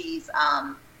that she's,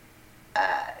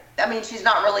 she's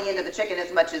not really into the chicken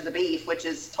as much as the beef, which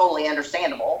is totally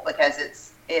understandable because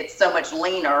it's so much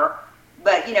leaner.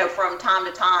 But, from time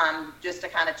to time, just to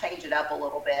kind of change it up a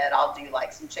little bit, I'll do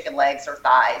like some chicken legs or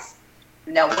thighs.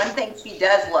 Now, one thing she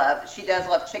does love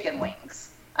chicken wings.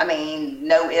 I mean,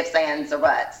 no ifs, ands, or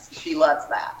buts. She loves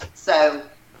that. So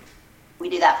we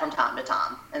do that from time to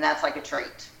time, and that's like a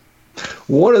treat.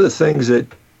 One of the things that,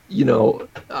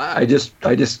 I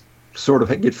just sort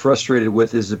of get frustrated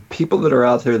with is the people that are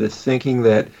out there that thinking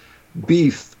that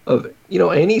beef of,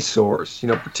 any source,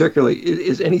 particularly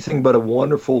is anything but a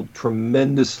wonderful,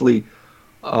 tremendously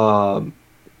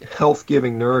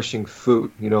health-giving, nourishing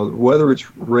food. Whether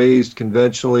it's raised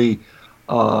conventionally,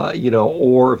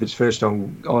 or if it's finished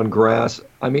on grass.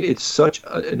 I mean, it's such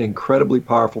an incredibly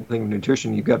powerful thing in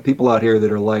nutrition. You've got people out here that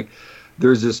are like,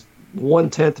 there's this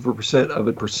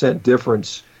 0.1%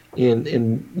 difference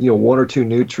in one or two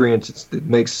nutrients. It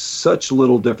makes such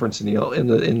little difference in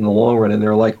the long run, and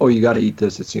they're like, oh, you got to eat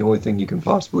this. It's the only thing you can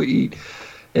possibly eat.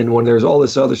 And when there's all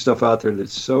this other stuff out there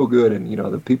that's so good, and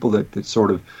the people that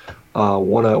sort of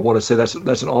want to say that's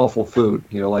an awful food,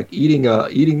 like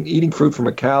eating fruit from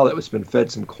a cow that was been fed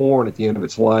some corn at the end of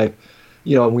its life,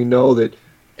 and we know that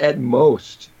at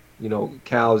most,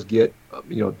 cows get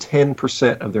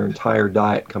 10% of their entire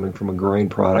diet coming from a grain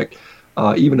product,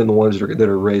 even in the ones that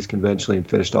are raised conventionally and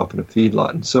finished off in a feedlot.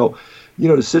 And so,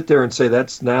 to sit there and say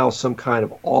that's now some kind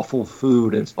of awful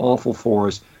food and it's awful for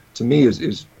us, to me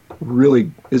is really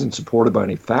isn't supported by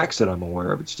any facts that I'm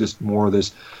aware of. It's just more of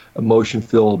this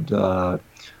emotion-filled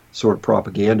sort of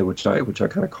propaganda, which I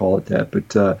kind of call it that.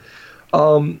 But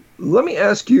let me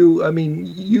ask you. I mean,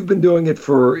 you've been doing it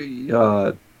for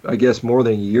I guess more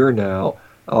than a year now.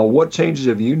 What changes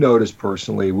have you noticed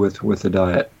personally with the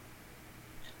diet?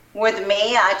 With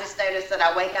me, I just noticed that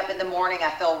I wake up in the morning, I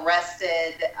feel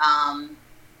rested,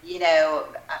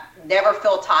 never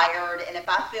feel tired. And if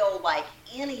I feel like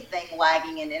anything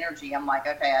lagging in energy, I'm like,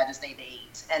 okay, I just need to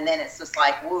eat. And then it's just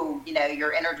like, woo,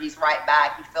 your energy's right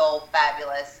back. You feel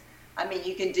fabulous. I mean,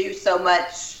 you can do so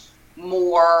much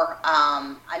more.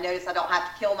 I notice I don't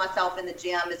have to kill myself in the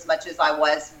gym as much as I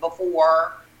was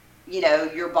before.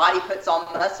 Your body puts on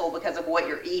muscle because of what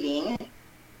you're eating.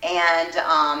 And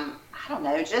I don't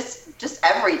know, just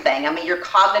everything. I mean, your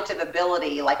cognitive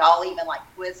ability, like I'll even like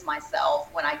quiz myself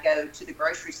when I go to the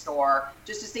grocery store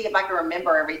just to see if I can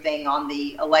remember everything on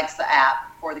the Alexa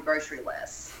app for the grocery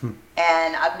list.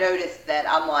 And I've noticed that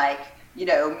I'm like,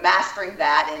 mastering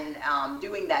that and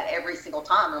doing that every single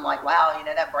time. I'm like, wow,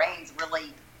 that brain's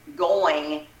really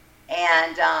going.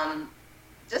 And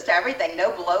just everything,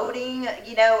 no bloating,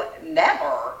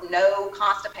 never, no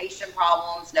constipation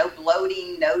problems, no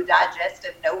bloating, no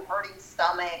digestive, no hurting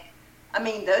stomach. I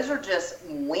mean, those are just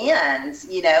wins.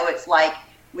 It's like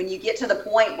when you get to the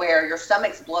point where your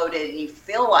stomach's bloated and you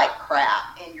feel like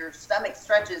crap and your stomach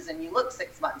stretches and you look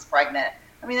 6 months pregnant.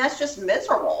 I mean, that's just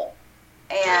miserable.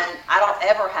 And I don't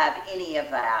ever have any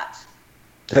of that.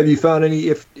 Have you found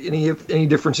any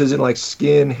differences in like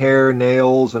skin, hair,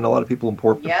 nails, and a lot of people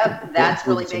import? Yep, that's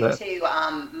really big too.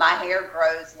 My hair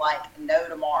grows like no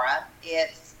tomorrow.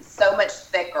 It's so much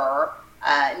thicker.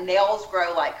 Nails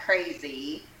grow like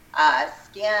crazy.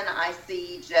 Skin, I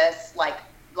see just like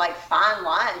fine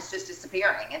lines just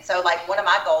disappearing. And so like one of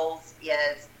my goals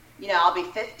is, I'll be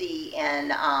 50 in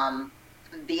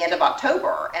the end of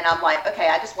October, and I'm like, okay,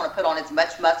 I just want to put on as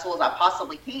much muscle as I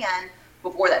possibly can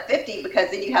before that 50,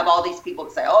 because then you have all these people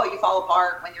that say, oh, you fall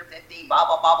apart when you're 50, blah,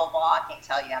 blah, blah, blah, blah. I can't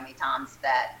tell you how many times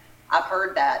that I've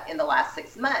heard that in the last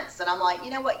 6 months. And I'm like,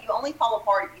 you know what? You only fall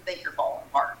apart if you think you're falling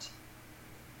apart.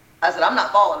 I said, I'm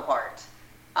not falling apart.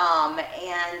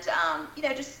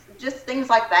 Just things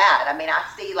like that. I mean, I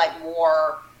see like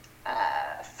more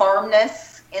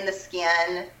firmness in the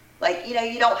skin. Like,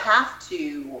 you don't have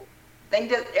to.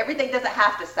 Everything doesn't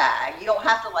have to sag. You don't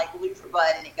have to like lose your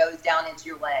butt and it goes down into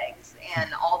your legs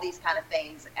and all these kind of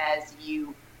things as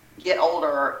you get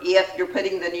older if you're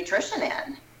putting the nutrition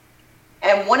in.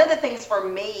 And one of the things for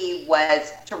me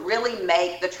was to really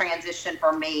make the transition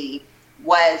for me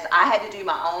was I had to do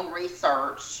my own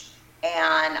research,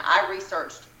 and I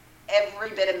researched every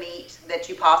bit of meat that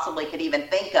you possibly could even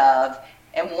think of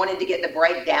and wanted to get the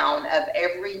breakdown of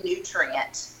every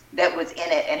nutrient that was in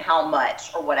it and how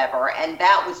much or whatever. And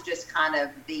that was just kind of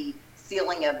the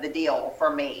sealing of the deal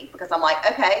for me, because I'm like,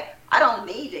 okay, I don't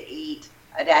need to eat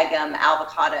a daggum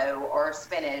avocado or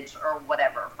spinach or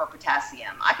whatever for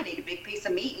potassium. I can eat a big piece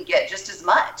of meat and get just as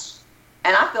much.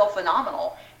 And I feel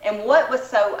phenomenal. And what was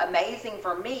so amazing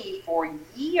for me, for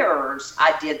years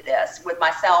I did this with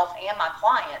myself and my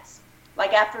clients.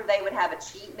 Like after they would have a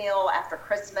cheat meal after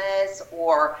Christmas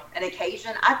or an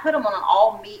occasion, I put them on an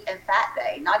all meat and fat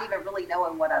day, not even really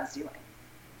knowing what I was doing.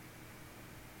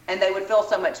 And they would feel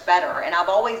so much better. And I've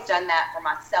always done that for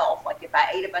myself. Like if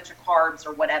I ate a bunch of carbs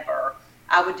or whatever,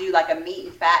 I would do like a meat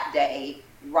and fat day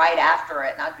right after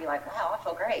it. And I'd be like, wow, I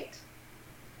feel great.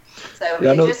 So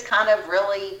it just kind of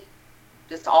really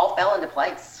just all fell into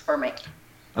place for me.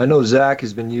 I know Zach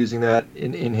has been using that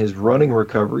in his running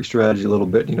recovery strategy a little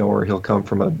bit, where he'll come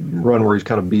from a run where he's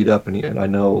kind of beat up. And I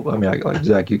know, like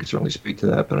Zach, you could certainly speak to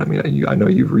that. But I mean, I know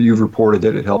you've reported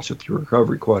that it helps with your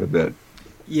recovery quite a bit.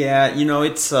 Yeah,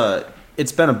 it's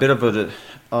been a bit of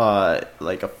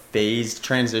a phased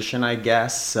transition, I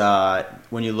guess.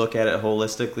 When you look at it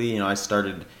holistically, I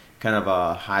started kind of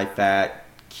a high-fat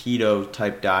keto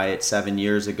type diet 7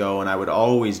 years ago, and I would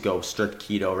always go strict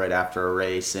keto right after a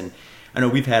race. And I know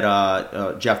we've had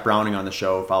Jeff Browning on the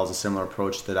show, follows a similar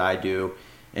approach that I do,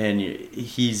 and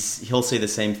he'll say the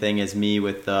same thing as me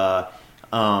with after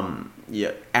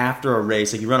a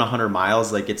race, like you run 100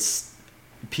 miles, like it's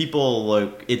people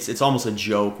like it's almost a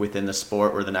joke within the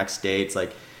sport where the next day it's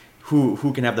like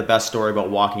who can have the best story about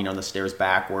walking down the stairs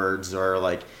backwards, or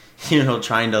like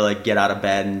trying to like get out of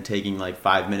bed and taking like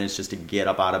 5 minutes just to get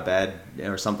up out of bed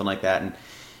or something like that.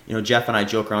 And Jeff and I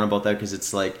joke around about that because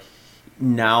it's like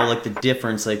now like the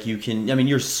difference, like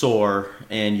you're sore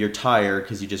and you're tired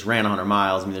because you just ran 100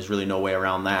 miles. I mean, there's really no way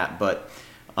around that, but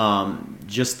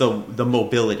just the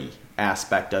mobility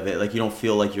aspect of it, like you don't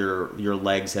feel like your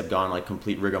legs have gone like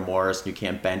complete rigor mortis and you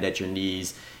can't bend at your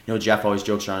knees. Jeff always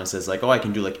jokes around and says like, oh, I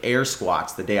can do like air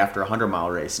squats the day after a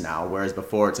 100-mile race now, whereas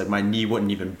before it's like my knee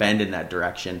wouldn't even bend in that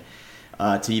direction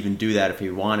to even do that if he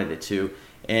wanted it to.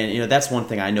 And that's one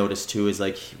thing I noticed too, is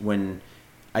like when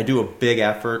I do a big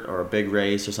effort or a big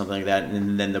race or something like that,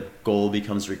 and then the goal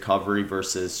becomes recovery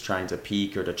versus trying to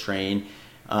peak or to train,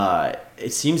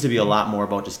 it seems to be a lot more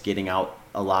about just getting out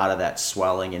a lot of that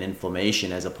swelling and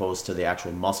inflammation as opposed to the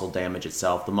actual muscle damage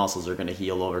itself. The muscles are going to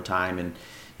heal over time, and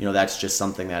that's just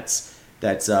something that's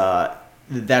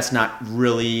not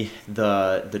really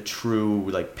the true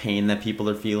like pain that people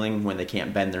are feeling when they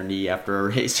can't bend their knee after a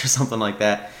race or something like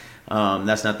that.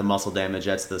 That's not the muscle damage,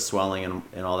 that's the swelling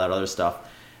and all that other stuff.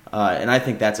 And I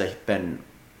think that's been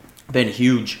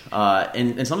huge,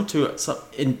 and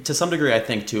to some degree, I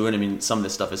think too. And I mean, some of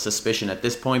this stuff is suspicion at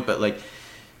this point, but like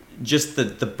just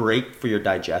the break for your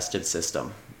digestive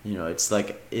system. It's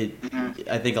like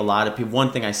I think a lot of people.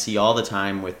 One thing I see all the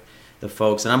time with the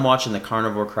folks, and I'm watching the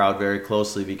carnivore crowd very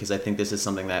closely because I think this is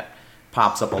something that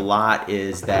pops up a lot,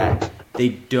 is that they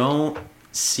don't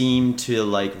seem to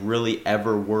like really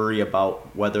ever worry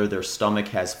about whether their stomach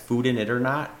has food in it or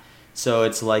not. So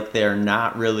it's like they're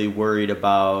not really worried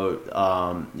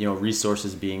about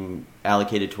resources being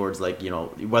allocated towards like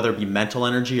whether it be mental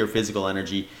energy or physical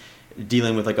energy,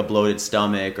 dealing with like a bloated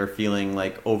stomach or feeling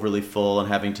like overly full and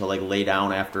having to like lay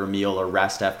down after a meal or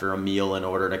rest after a meal in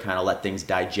order to kind of let things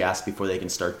digest before they can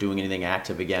start doing anything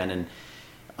active again.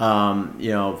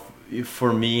 And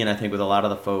for me, and I think with a lot of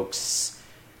the folks,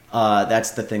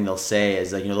 that's the thing they'll say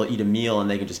is like they'll eat a meal and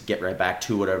they can just get right back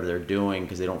to whatever they're doing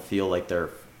because they don't feel like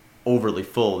they're overly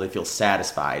full. They feel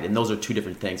satisfied, and those are two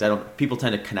different things. People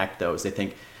tend to connect those. They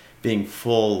think being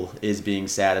full is being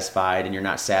satisfied, and you're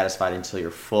not satisfied until you're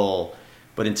full.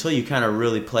 But until you kind of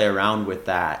really play around with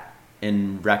that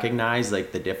and recognize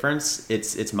like the difference,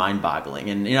 it's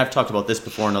mind-boggling. And I've talked about this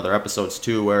before in other episodes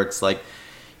too, where it's like,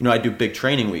 I do big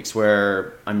training weeks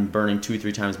where I'm burning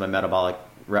 2-3 times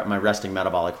my resting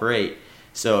metabolic rate.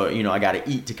 So I got to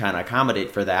eat to kind of accommodate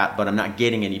for that, but I'm not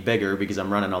getting any bigger because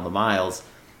I'm running all the miles.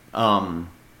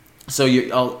 So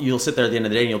you'll sit there at the end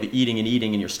of the day and you'll be eating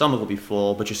and your stomach will be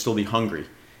full, but you'll still be hungry.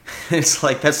 It's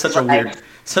like that's such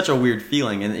a weird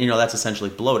feeling, and that's essentially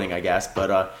bloating, I guess.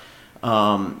 But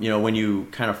when you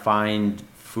kind of find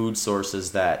food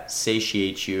sources that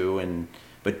satiate you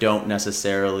but don't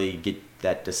necessarily get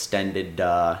that distended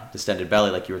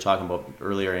belly like you were talking about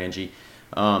earlier, Angie,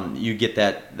 you get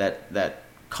that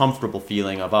comfortable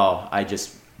feeling of I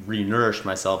just re-nourished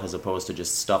myself as opposed to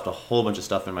just stuffed a whole bunch of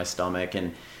stuff in my stomach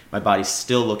and my body's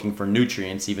still looking for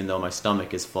nutrients even though my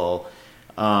stomach is full.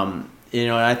 And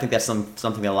I think that's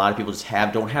something that a lot of people just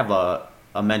don't have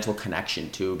a mental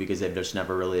connection to because they've just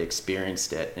never really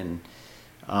experienced it. And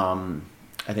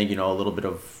I think a little bit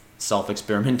of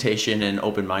self-experimentation and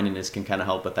open-mindedness can kind of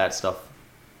help with that stuff.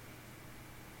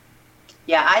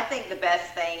 Yeah, I think the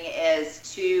best thing is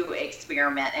to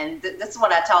experiment. And this is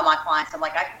what I tell my clients. I'm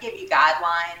like, I can give you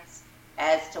guidelines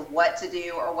as to what to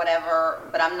do or whatever,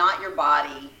 but I'm not your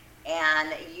body.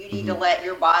 And you need to let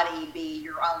your body be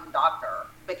your own doctor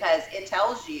because it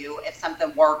tells you if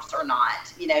something works or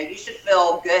not. You should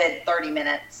feel good 30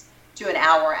 minutes to an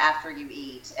hour after you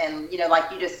eat. And,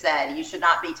 like you just said, you should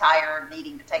not be tired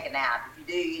needing to take a nap. If you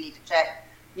do, you need to check,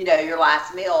 your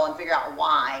last meal and figure out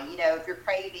why. If you're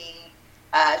craving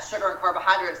sugar and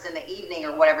carbohydrates in the evening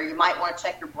or whatever, you might want to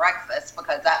check your breakfast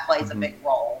because that plays a big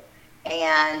role.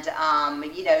 And,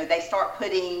 they start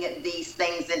putting these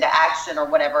things into action or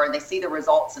whatever, and they see the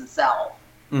results themselves.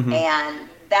 And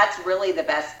that's really the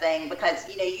best thing because,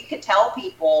 you could tell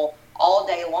people all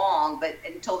day long, but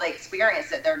until they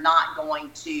experience it, they're not going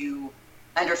to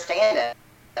understand it.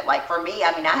 Like for me,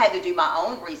 I had to do my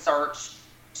own research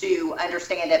to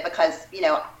understand it because,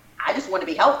 I just want to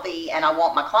be healthy and I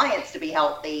want my clients to be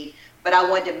healthy, but I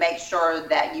wanted to make sure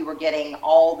that you were getting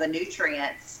all the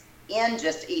nutrients in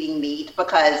just eating meat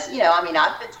because,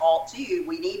 I've been taught too,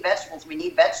 we need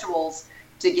vegetables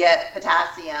to get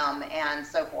potassium and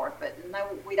so forth, but no,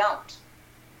 we don't.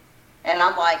 And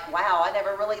I'm like, wow, I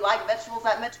never really liked vegetables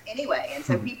that much anyway. And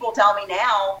so people tell me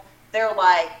now, they're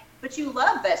like, but you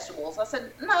love vegetables. I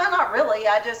said, no, not really.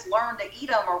 I just learned to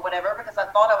eat them or whatever because I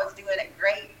thought I was doing a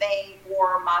great thing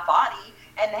for my body.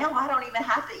 And now I don't even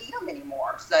have to eat them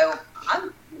anymore. So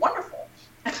I'm wonderful.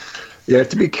 You have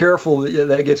to be careful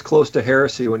that gets close to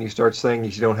heresy when you start saying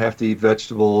you don't have to eat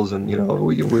vegetables. And,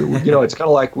 it's kind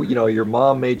of like, your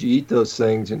mom made you eat those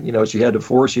things and, she had to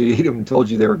force you to eat them and told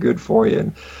you they were good for you.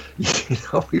 And,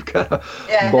 we've kind of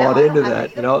bought into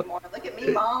that, Look at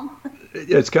me, Mom.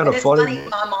 It's kind of funny.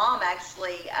 My mom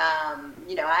actually,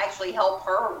 I actually help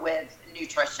her with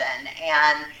nutrition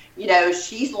and,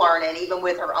 she's learning even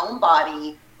with her own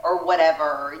body or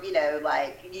whatever,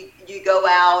 like you go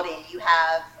out and you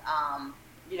have,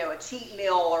 a cheat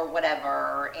meal or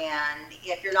whatever. And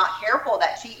if you're not careful,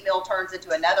 that cheat meal turns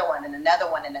into another one and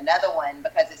another one and another one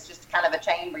because it's just kind of a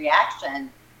chain reaction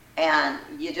and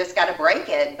you just got to break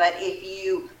it. But if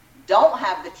you don't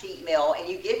have the cheat meal and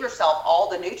you give yourself all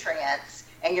the nutrients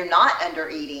and you're not under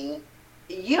eating,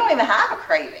 you don't even have a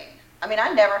craving. I mean, I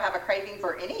never have a craving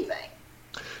for anything.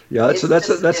 Yeah,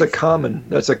 that's a common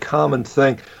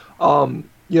thing.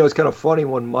 It's kind of funny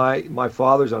when my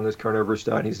father's on this carnivorous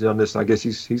diet. He's done this. I guess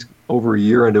he's over a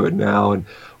year into it now, and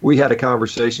we had a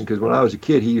conversation because when I was a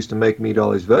kid, he used to make me eat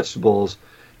all these vegetables,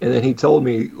 and then he told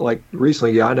me like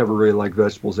recently, yeah, I never really liked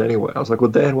vegetables anyway. I was like,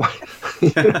 well, Dan, why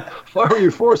were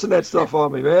you forcing that stuff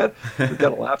on me, man? We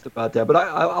kind of laughed about that. But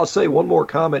I'll say one more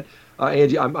comment.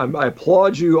 Angie, I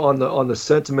applaud you on the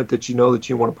sentiment that you know that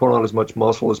you want to put on as much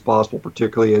muscle as possible,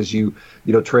 particularly as you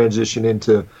transition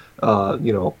into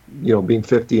being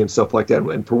 50 and stuff like that.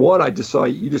 And for one, I just saw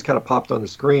you just kind of popped on the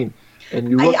screen, and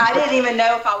you looked. I didn't even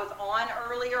know if I was on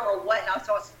earlier or what. And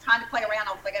so I was trying to play around.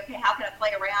 I was like, okay, how can I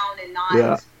play around and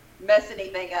not mess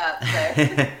anything up?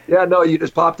 So. Yeah, no, you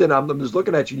just popped in. I'm just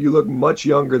looking at you. You look much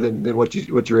younger than what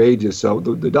your age is. So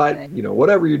the diet,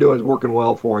 whatever you're doing is working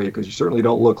well for you because you certainly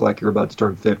don't look like you're about to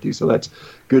turn 50. So that's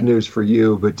good news for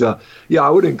you. But I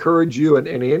would encourage you and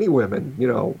any women,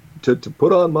 to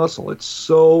put on muscle. It's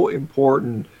so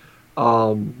important.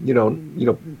 Whether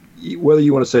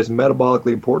you want to say it's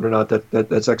metabolically important or not,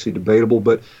 that's actually debatable.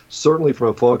 But certainly from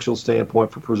a functional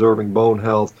standpoint for preserving bone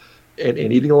health. And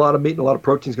eating a lot of meat and a lot of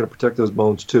protein is going to protect those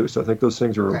bones too. So I think those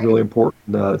things are really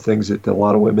important things that a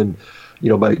lot of women,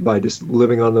 by just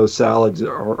living on those salads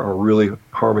are really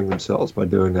harming themselves by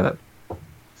doing that.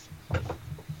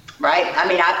 Right. I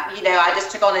mean, I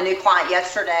just took on a new client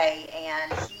yesterday,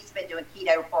 and she's been doing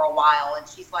keto for a while, and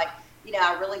she's like,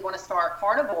 I really want to start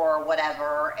carnivore or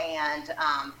whatever, and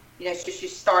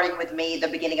she's starting with me the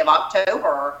beginning of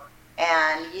October,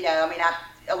 and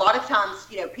a lot of times,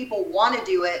 people want to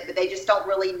do it, but they just don't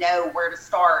really know where to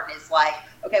start. And it's like,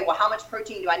 okay, well, how much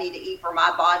protein do I need to eat for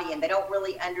my body? And they don't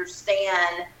really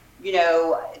understand,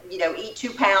 eat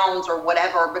 2 pounds or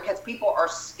whatever, because people are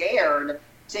scared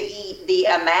to eat the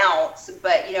amounts.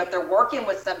 But, if they're working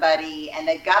with somebody and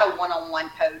they've got a one-on-one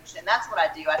coach, and that's what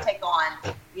I do. I take on,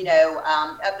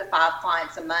 up to 5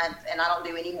 clients a month, and I don't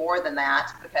do any more than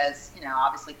that because,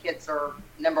 obviously kids are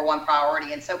number one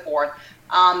priority and so forth.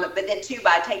 But then too,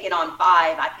 by taking on 5,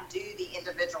 I can do the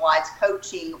individualized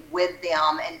coaching with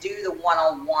them and do the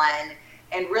one-on-one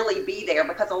and really be there,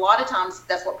 because a lot of times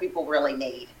that's what people really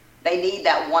need. They need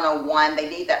that one-on-one. They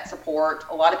need that support.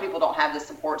 A lot of people don't have the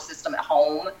support system at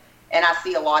home, and I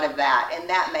see a lot of that, and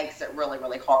that makes it really,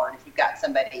 really hard. If you've got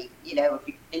somebody, if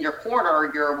you, in your corner,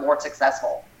 you're more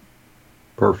successful.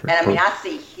 Perfect. And I mean, I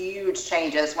see huge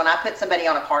changes when I put somebody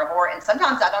on a carnivore, and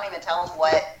sometimes I don't even tell them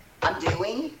what I'm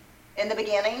doing in the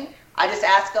beginning. I just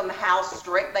ask them how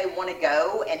strict they want to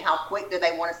go and how quick do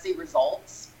they want to see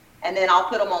results. And then I'll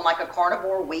put them on like a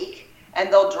carnivore week,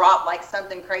 and they'll drop like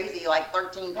something crazy, like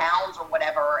 13 pounds or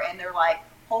whatever. And they're like,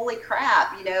 holy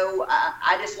crap,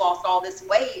 I just lost all this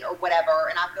weight or whatever,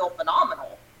 and I feel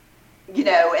phenomenal. And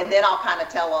then I'll kind of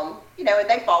tell them, and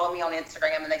they follow me on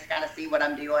Instagram and they kind of see what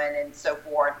I'm doing and so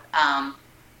forth.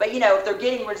 But if they're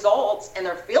getting results and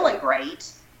they're feeling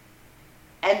great,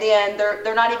 and then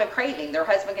they're not even craving, their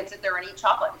husband can sit there and eat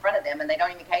chocolate in front of them and they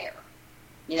don't even care,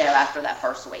 after that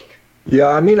first week. Yeah,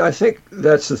 I mean, I think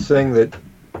that's the thing that,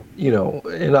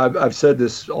 and I've said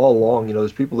this all along,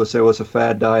 there's people that say, well, it's a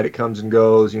fad diet, it comes and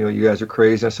goes, you guys are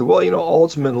crazy. And I said, well,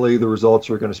 ultimately the results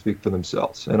are going to speak for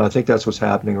themselves. And I think that's what's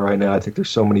happening right now. I think there's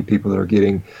so many people that are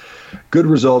getting good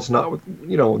results, not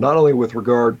only with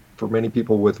regard for many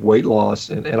people with weight loss,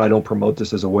 and I don't promote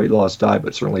this as a weight loss diet,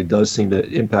 but certainly does seem to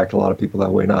impact a lot of people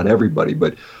that way, not everybody,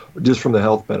 but just from the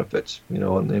health benefits,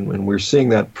 and we're seeing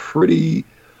that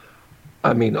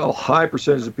a high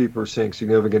percentage of people are seeing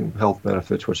significant health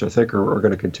benefits, which I think are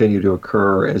going to continue to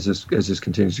occur as this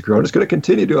continues to grow. And it's going to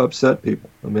continue to upset people.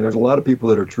 I mean, there's a lot of people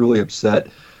that are truly upset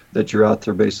that you're out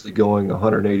there basically going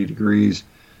 180 degrees,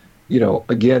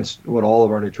 against what all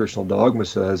of our nutritional dogma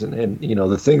says. And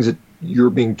the things that you're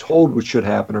being told what should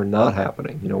happen are not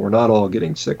happening. We're not all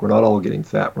getting sick. We're not all getting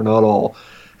fat. We're not all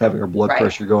having our blood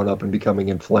pressure going up and becoming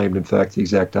inflamed. In fact, the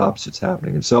exact opposite's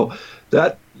happening. And so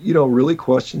that, really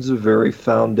questions the very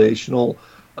foundational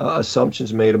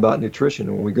assumptions made about nutrition.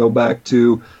 And when we go back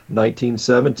to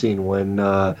 1917, when,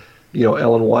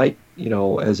 Ellen White,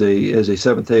 as a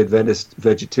Seventh-day Adventist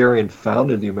vegetarian,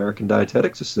 founded the American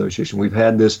Dietetics Association, we've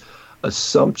had this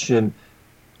assumption,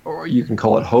 or you can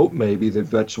call it hope maybe, that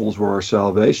vegetables were our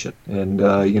salvation. And,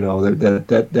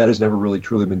 that has never really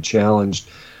truly been challenged,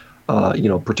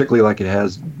 particularly like it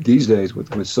has these days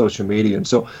with social media. And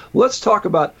so let's talk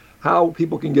about how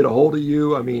people can get a hold of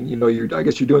you. I mean, I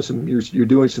guess you're doing some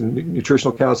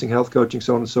nutritional counseling, health coaching,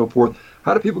 so on and so forth.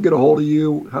 How do people get a hold of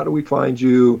you? How do we find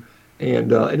you?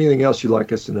 And anything else you'd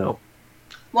like us to know?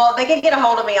 Well, they can get a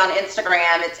hold of me on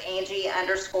Instagram. It's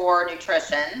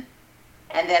Angie_nutrition.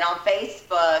 And then on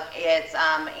Facebook, it's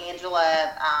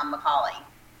Angela McCauley.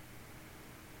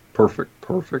 Perfect.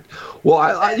 Well,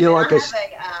 I like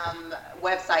I have a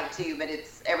website too, but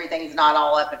everything's not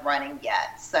all up and running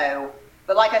yet. So,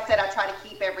 but like I said, I try to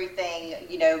keep everything,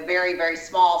 very, very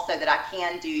small so that I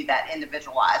can do that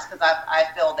individualized, because I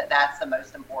feel that that's the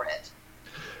most important.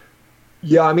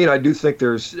 Yeah, I mean, I do think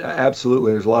there's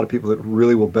a lot of people that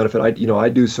really will benefit. I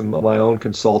do some of my own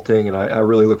consulting, and I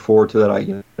really look forward to that. I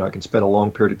can spend a long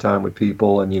period of time with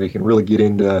people, and you can really get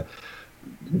into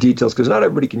details, because not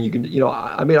everybody can.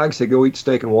 I can say go eat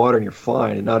steak and water and you're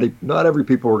fine, and not every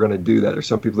people are going to do that. There's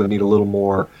some people that need a little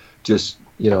more just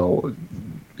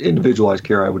individualized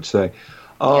care, I would say.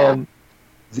 What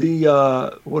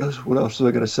else was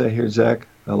I going to say here, Zach?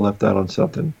 I left out on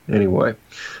something anyway.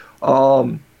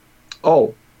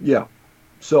 Oh yeah,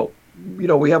 so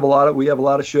we have a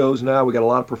lot of shows now. We got a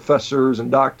lot of professors and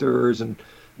doctors, and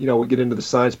we get into the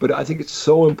science. But I think it's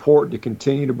so important to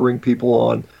continue to bring people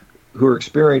on who are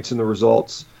experiencing the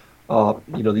results.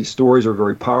 These stories are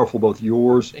very powerful, both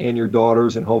yours and your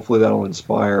daughter's, and hopefully that'll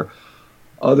inspire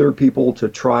other people to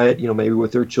try it, maybe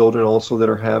with their children also that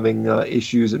are having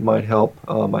issues that might help.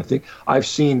 I think I've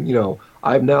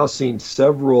now seen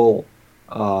several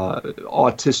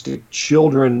autistic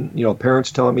children,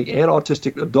 parents telling me, and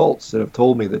autistic adults that have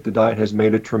told me that the diet has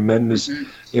made a tremendous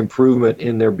improvement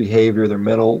in their behavior, their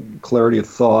mental clarity of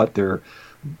thought, their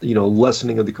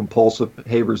lessening of the compulsive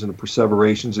behaviors and the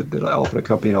perseverations that often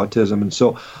accompany autism. And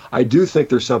so I do think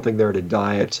there's something there to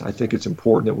diet. I think it's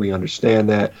important that we understand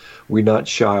that, we not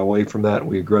shy away from that, and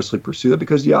we aggressively pursue that,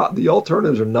 because the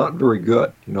alternatives are not very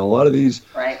good. A lot of these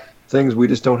things we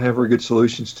just don't have very good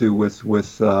solutions to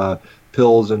with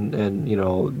pills and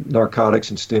narcotics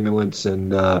and stimulants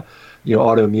and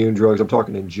autoimmune drugs. I'm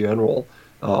talking in general.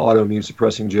 Autoimmune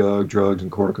suppressing drugs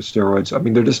and corticosteroids. I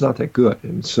mean, they're just not that good.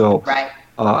 And so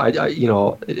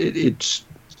it's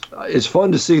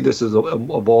fun to see this is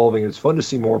evolving. It's fun to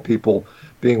see more people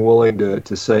being willing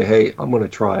to say, hey, I'm going to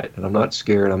try it, and I'm not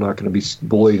scared. I'm not going to be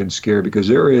bullied and scared, because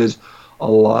there is a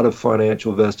lot of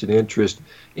financial vested interest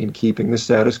in keeping the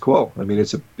status quo. I mean,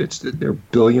 they're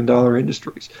billion-dollar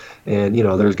industries, and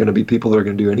there's going to be people that are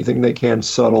going to do anything they can,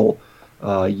 subtle,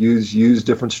 use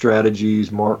different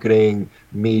strategies, marketing,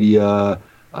 media,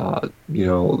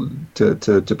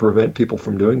 to prevent people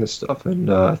from doing this stuff.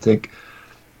 And I think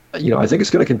it's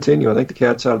going to continue. I think the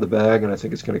cat's out of the bag, and I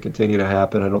think it's going to continue to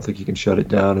happen. I don't think you can shut it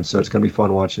down, and so it's going to be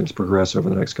fun watching this progress over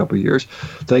the next couple of years.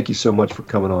 Thank you so much for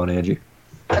coming on, Angie.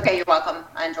 Okay, you're welcome.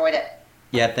 I enjoyed it.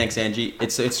 Yeah, thanks, Angie.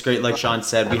 It's great. Like Sean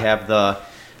said, we have the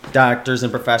doctors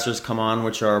and professors come on,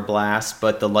 which are a blast,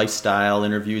 but the lifestyle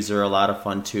interviews are a lot of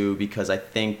fun too, because I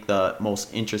think the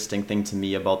most interesting thing to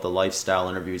me about the lifestyle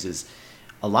interviews is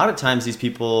a lot of times these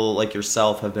people like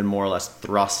yourself have been more or less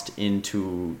thrust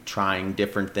into trying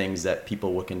different things that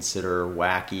people would consider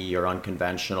wacky or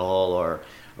unconventional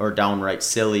or downright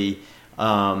silly.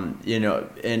 And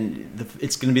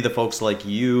it's going to be the folks like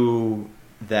you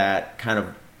that kind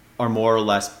of are more or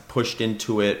less pushed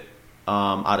into it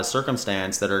out of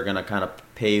circumstance that are going to kind of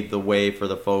pave the way for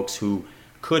the folks who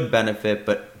could benefit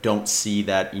but don't see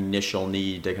that initial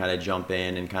need to kind of jump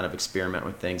in and kind of experiment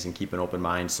with things and keep an open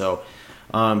mind. So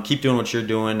keep doing what you're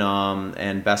doing,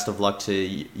 and best of luck to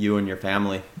you and your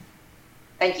family.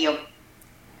 Thank you.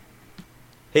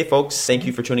 Hey folks, thank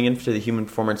you for tuning in to the Human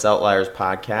Performance Outliers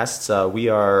podcast. We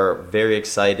are very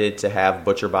excited to have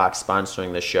ButcherBox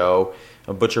sponsoring the show.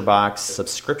 A ButcherBox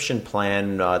subscription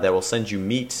plan that will send you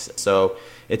meat. So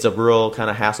it's a real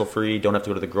kind of hassle-free, don't have to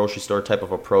go to the grocery store type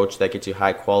of approach that gets you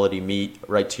high-quality meat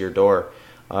right to your door.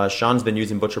 Sean's been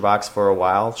using ButcherBox for a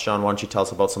while. Sean, why don't you tell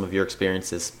us about some of your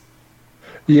experiences?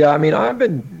 Yeah, I mean, I've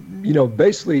been,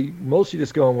 basically mostly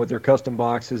just going with their custom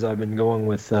boxes. I've been going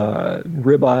with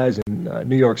ribeyes and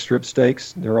New York strip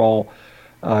steaks. They're all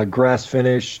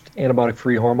grass-finished,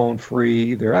 antibiotic-free,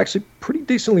 hormone-free. They're actually pretty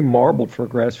decently marbled for a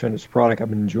grass-finished product. I've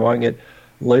been enjoying it.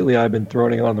 Lately, I've been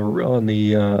throwing it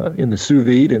in the sous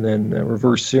vide and then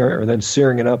reverse searing, or then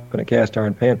searing it up in a cast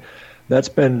iron pan. That's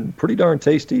been pretty darn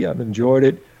tasty. I've enjoyed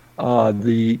it.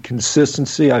 The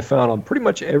consistency I found on pretty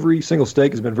much every single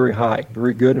steak has been very high,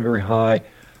 very good and very high.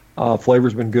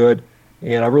 Flavor's been good,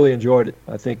 and I really enjoyed it.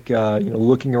 I think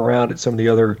looking around at some of the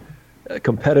other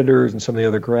competitors and some of the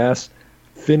other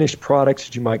finished products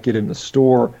that you might get in the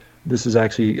store, this is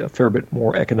actually a fair bit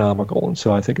more economical, and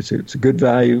so I think it's a good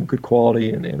value, good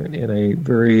quality, and a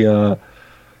very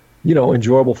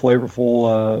enjoyable,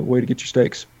 flavorful way to get your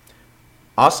steaks.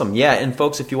 Awesome. Yeah, and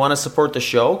folks, if you want to support the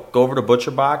show, go over to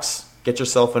ButcherBox, get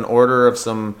yourself an order of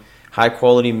some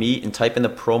high-quality meat and type in the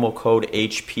promo code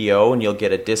HPO, and you'll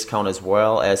get a discount as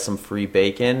well as some free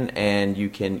bacon, and you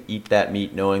can eat that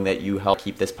meat knowing that you help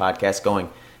keep this podcast going.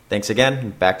 Thanks again.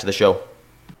 Back to the show.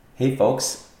 Hey,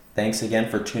 folks. Thanks again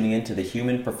for tuning in to the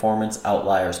Human Performance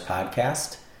Outliers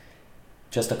podcast.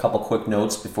 Just a couple quick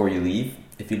notes before you leave.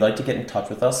 If you'd like to get in touch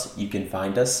with us, you can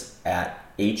find us at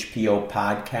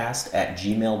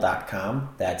hpopodcast@gmail.com.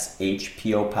 That's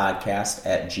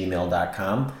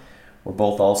hpopodcast@gmail.com. We're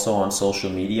both also on social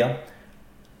media.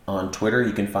 On Twitter,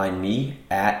 you can find me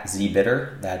at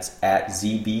zbitter. That's at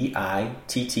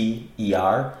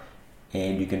ZBITTER.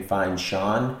 And you can find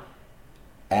Sean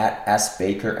at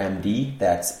SBakerMD.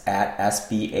 That's at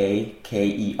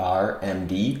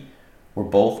SBAKERMD. We're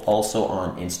both also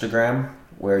on Instagram,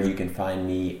 where you can find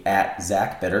me at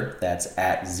ZachBitter. That's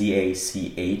at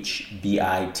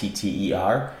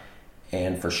ZACHBITTER.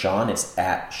 And for Sean, it's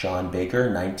at Sean Baker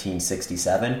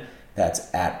 1967.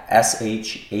 That's at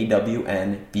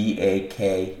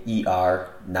SHAWNBAKER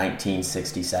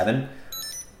 1967.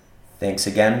 Thanks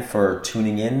again for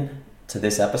tuning in to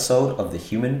this episode of the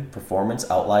Human Performance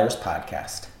Outliers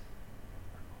podcast.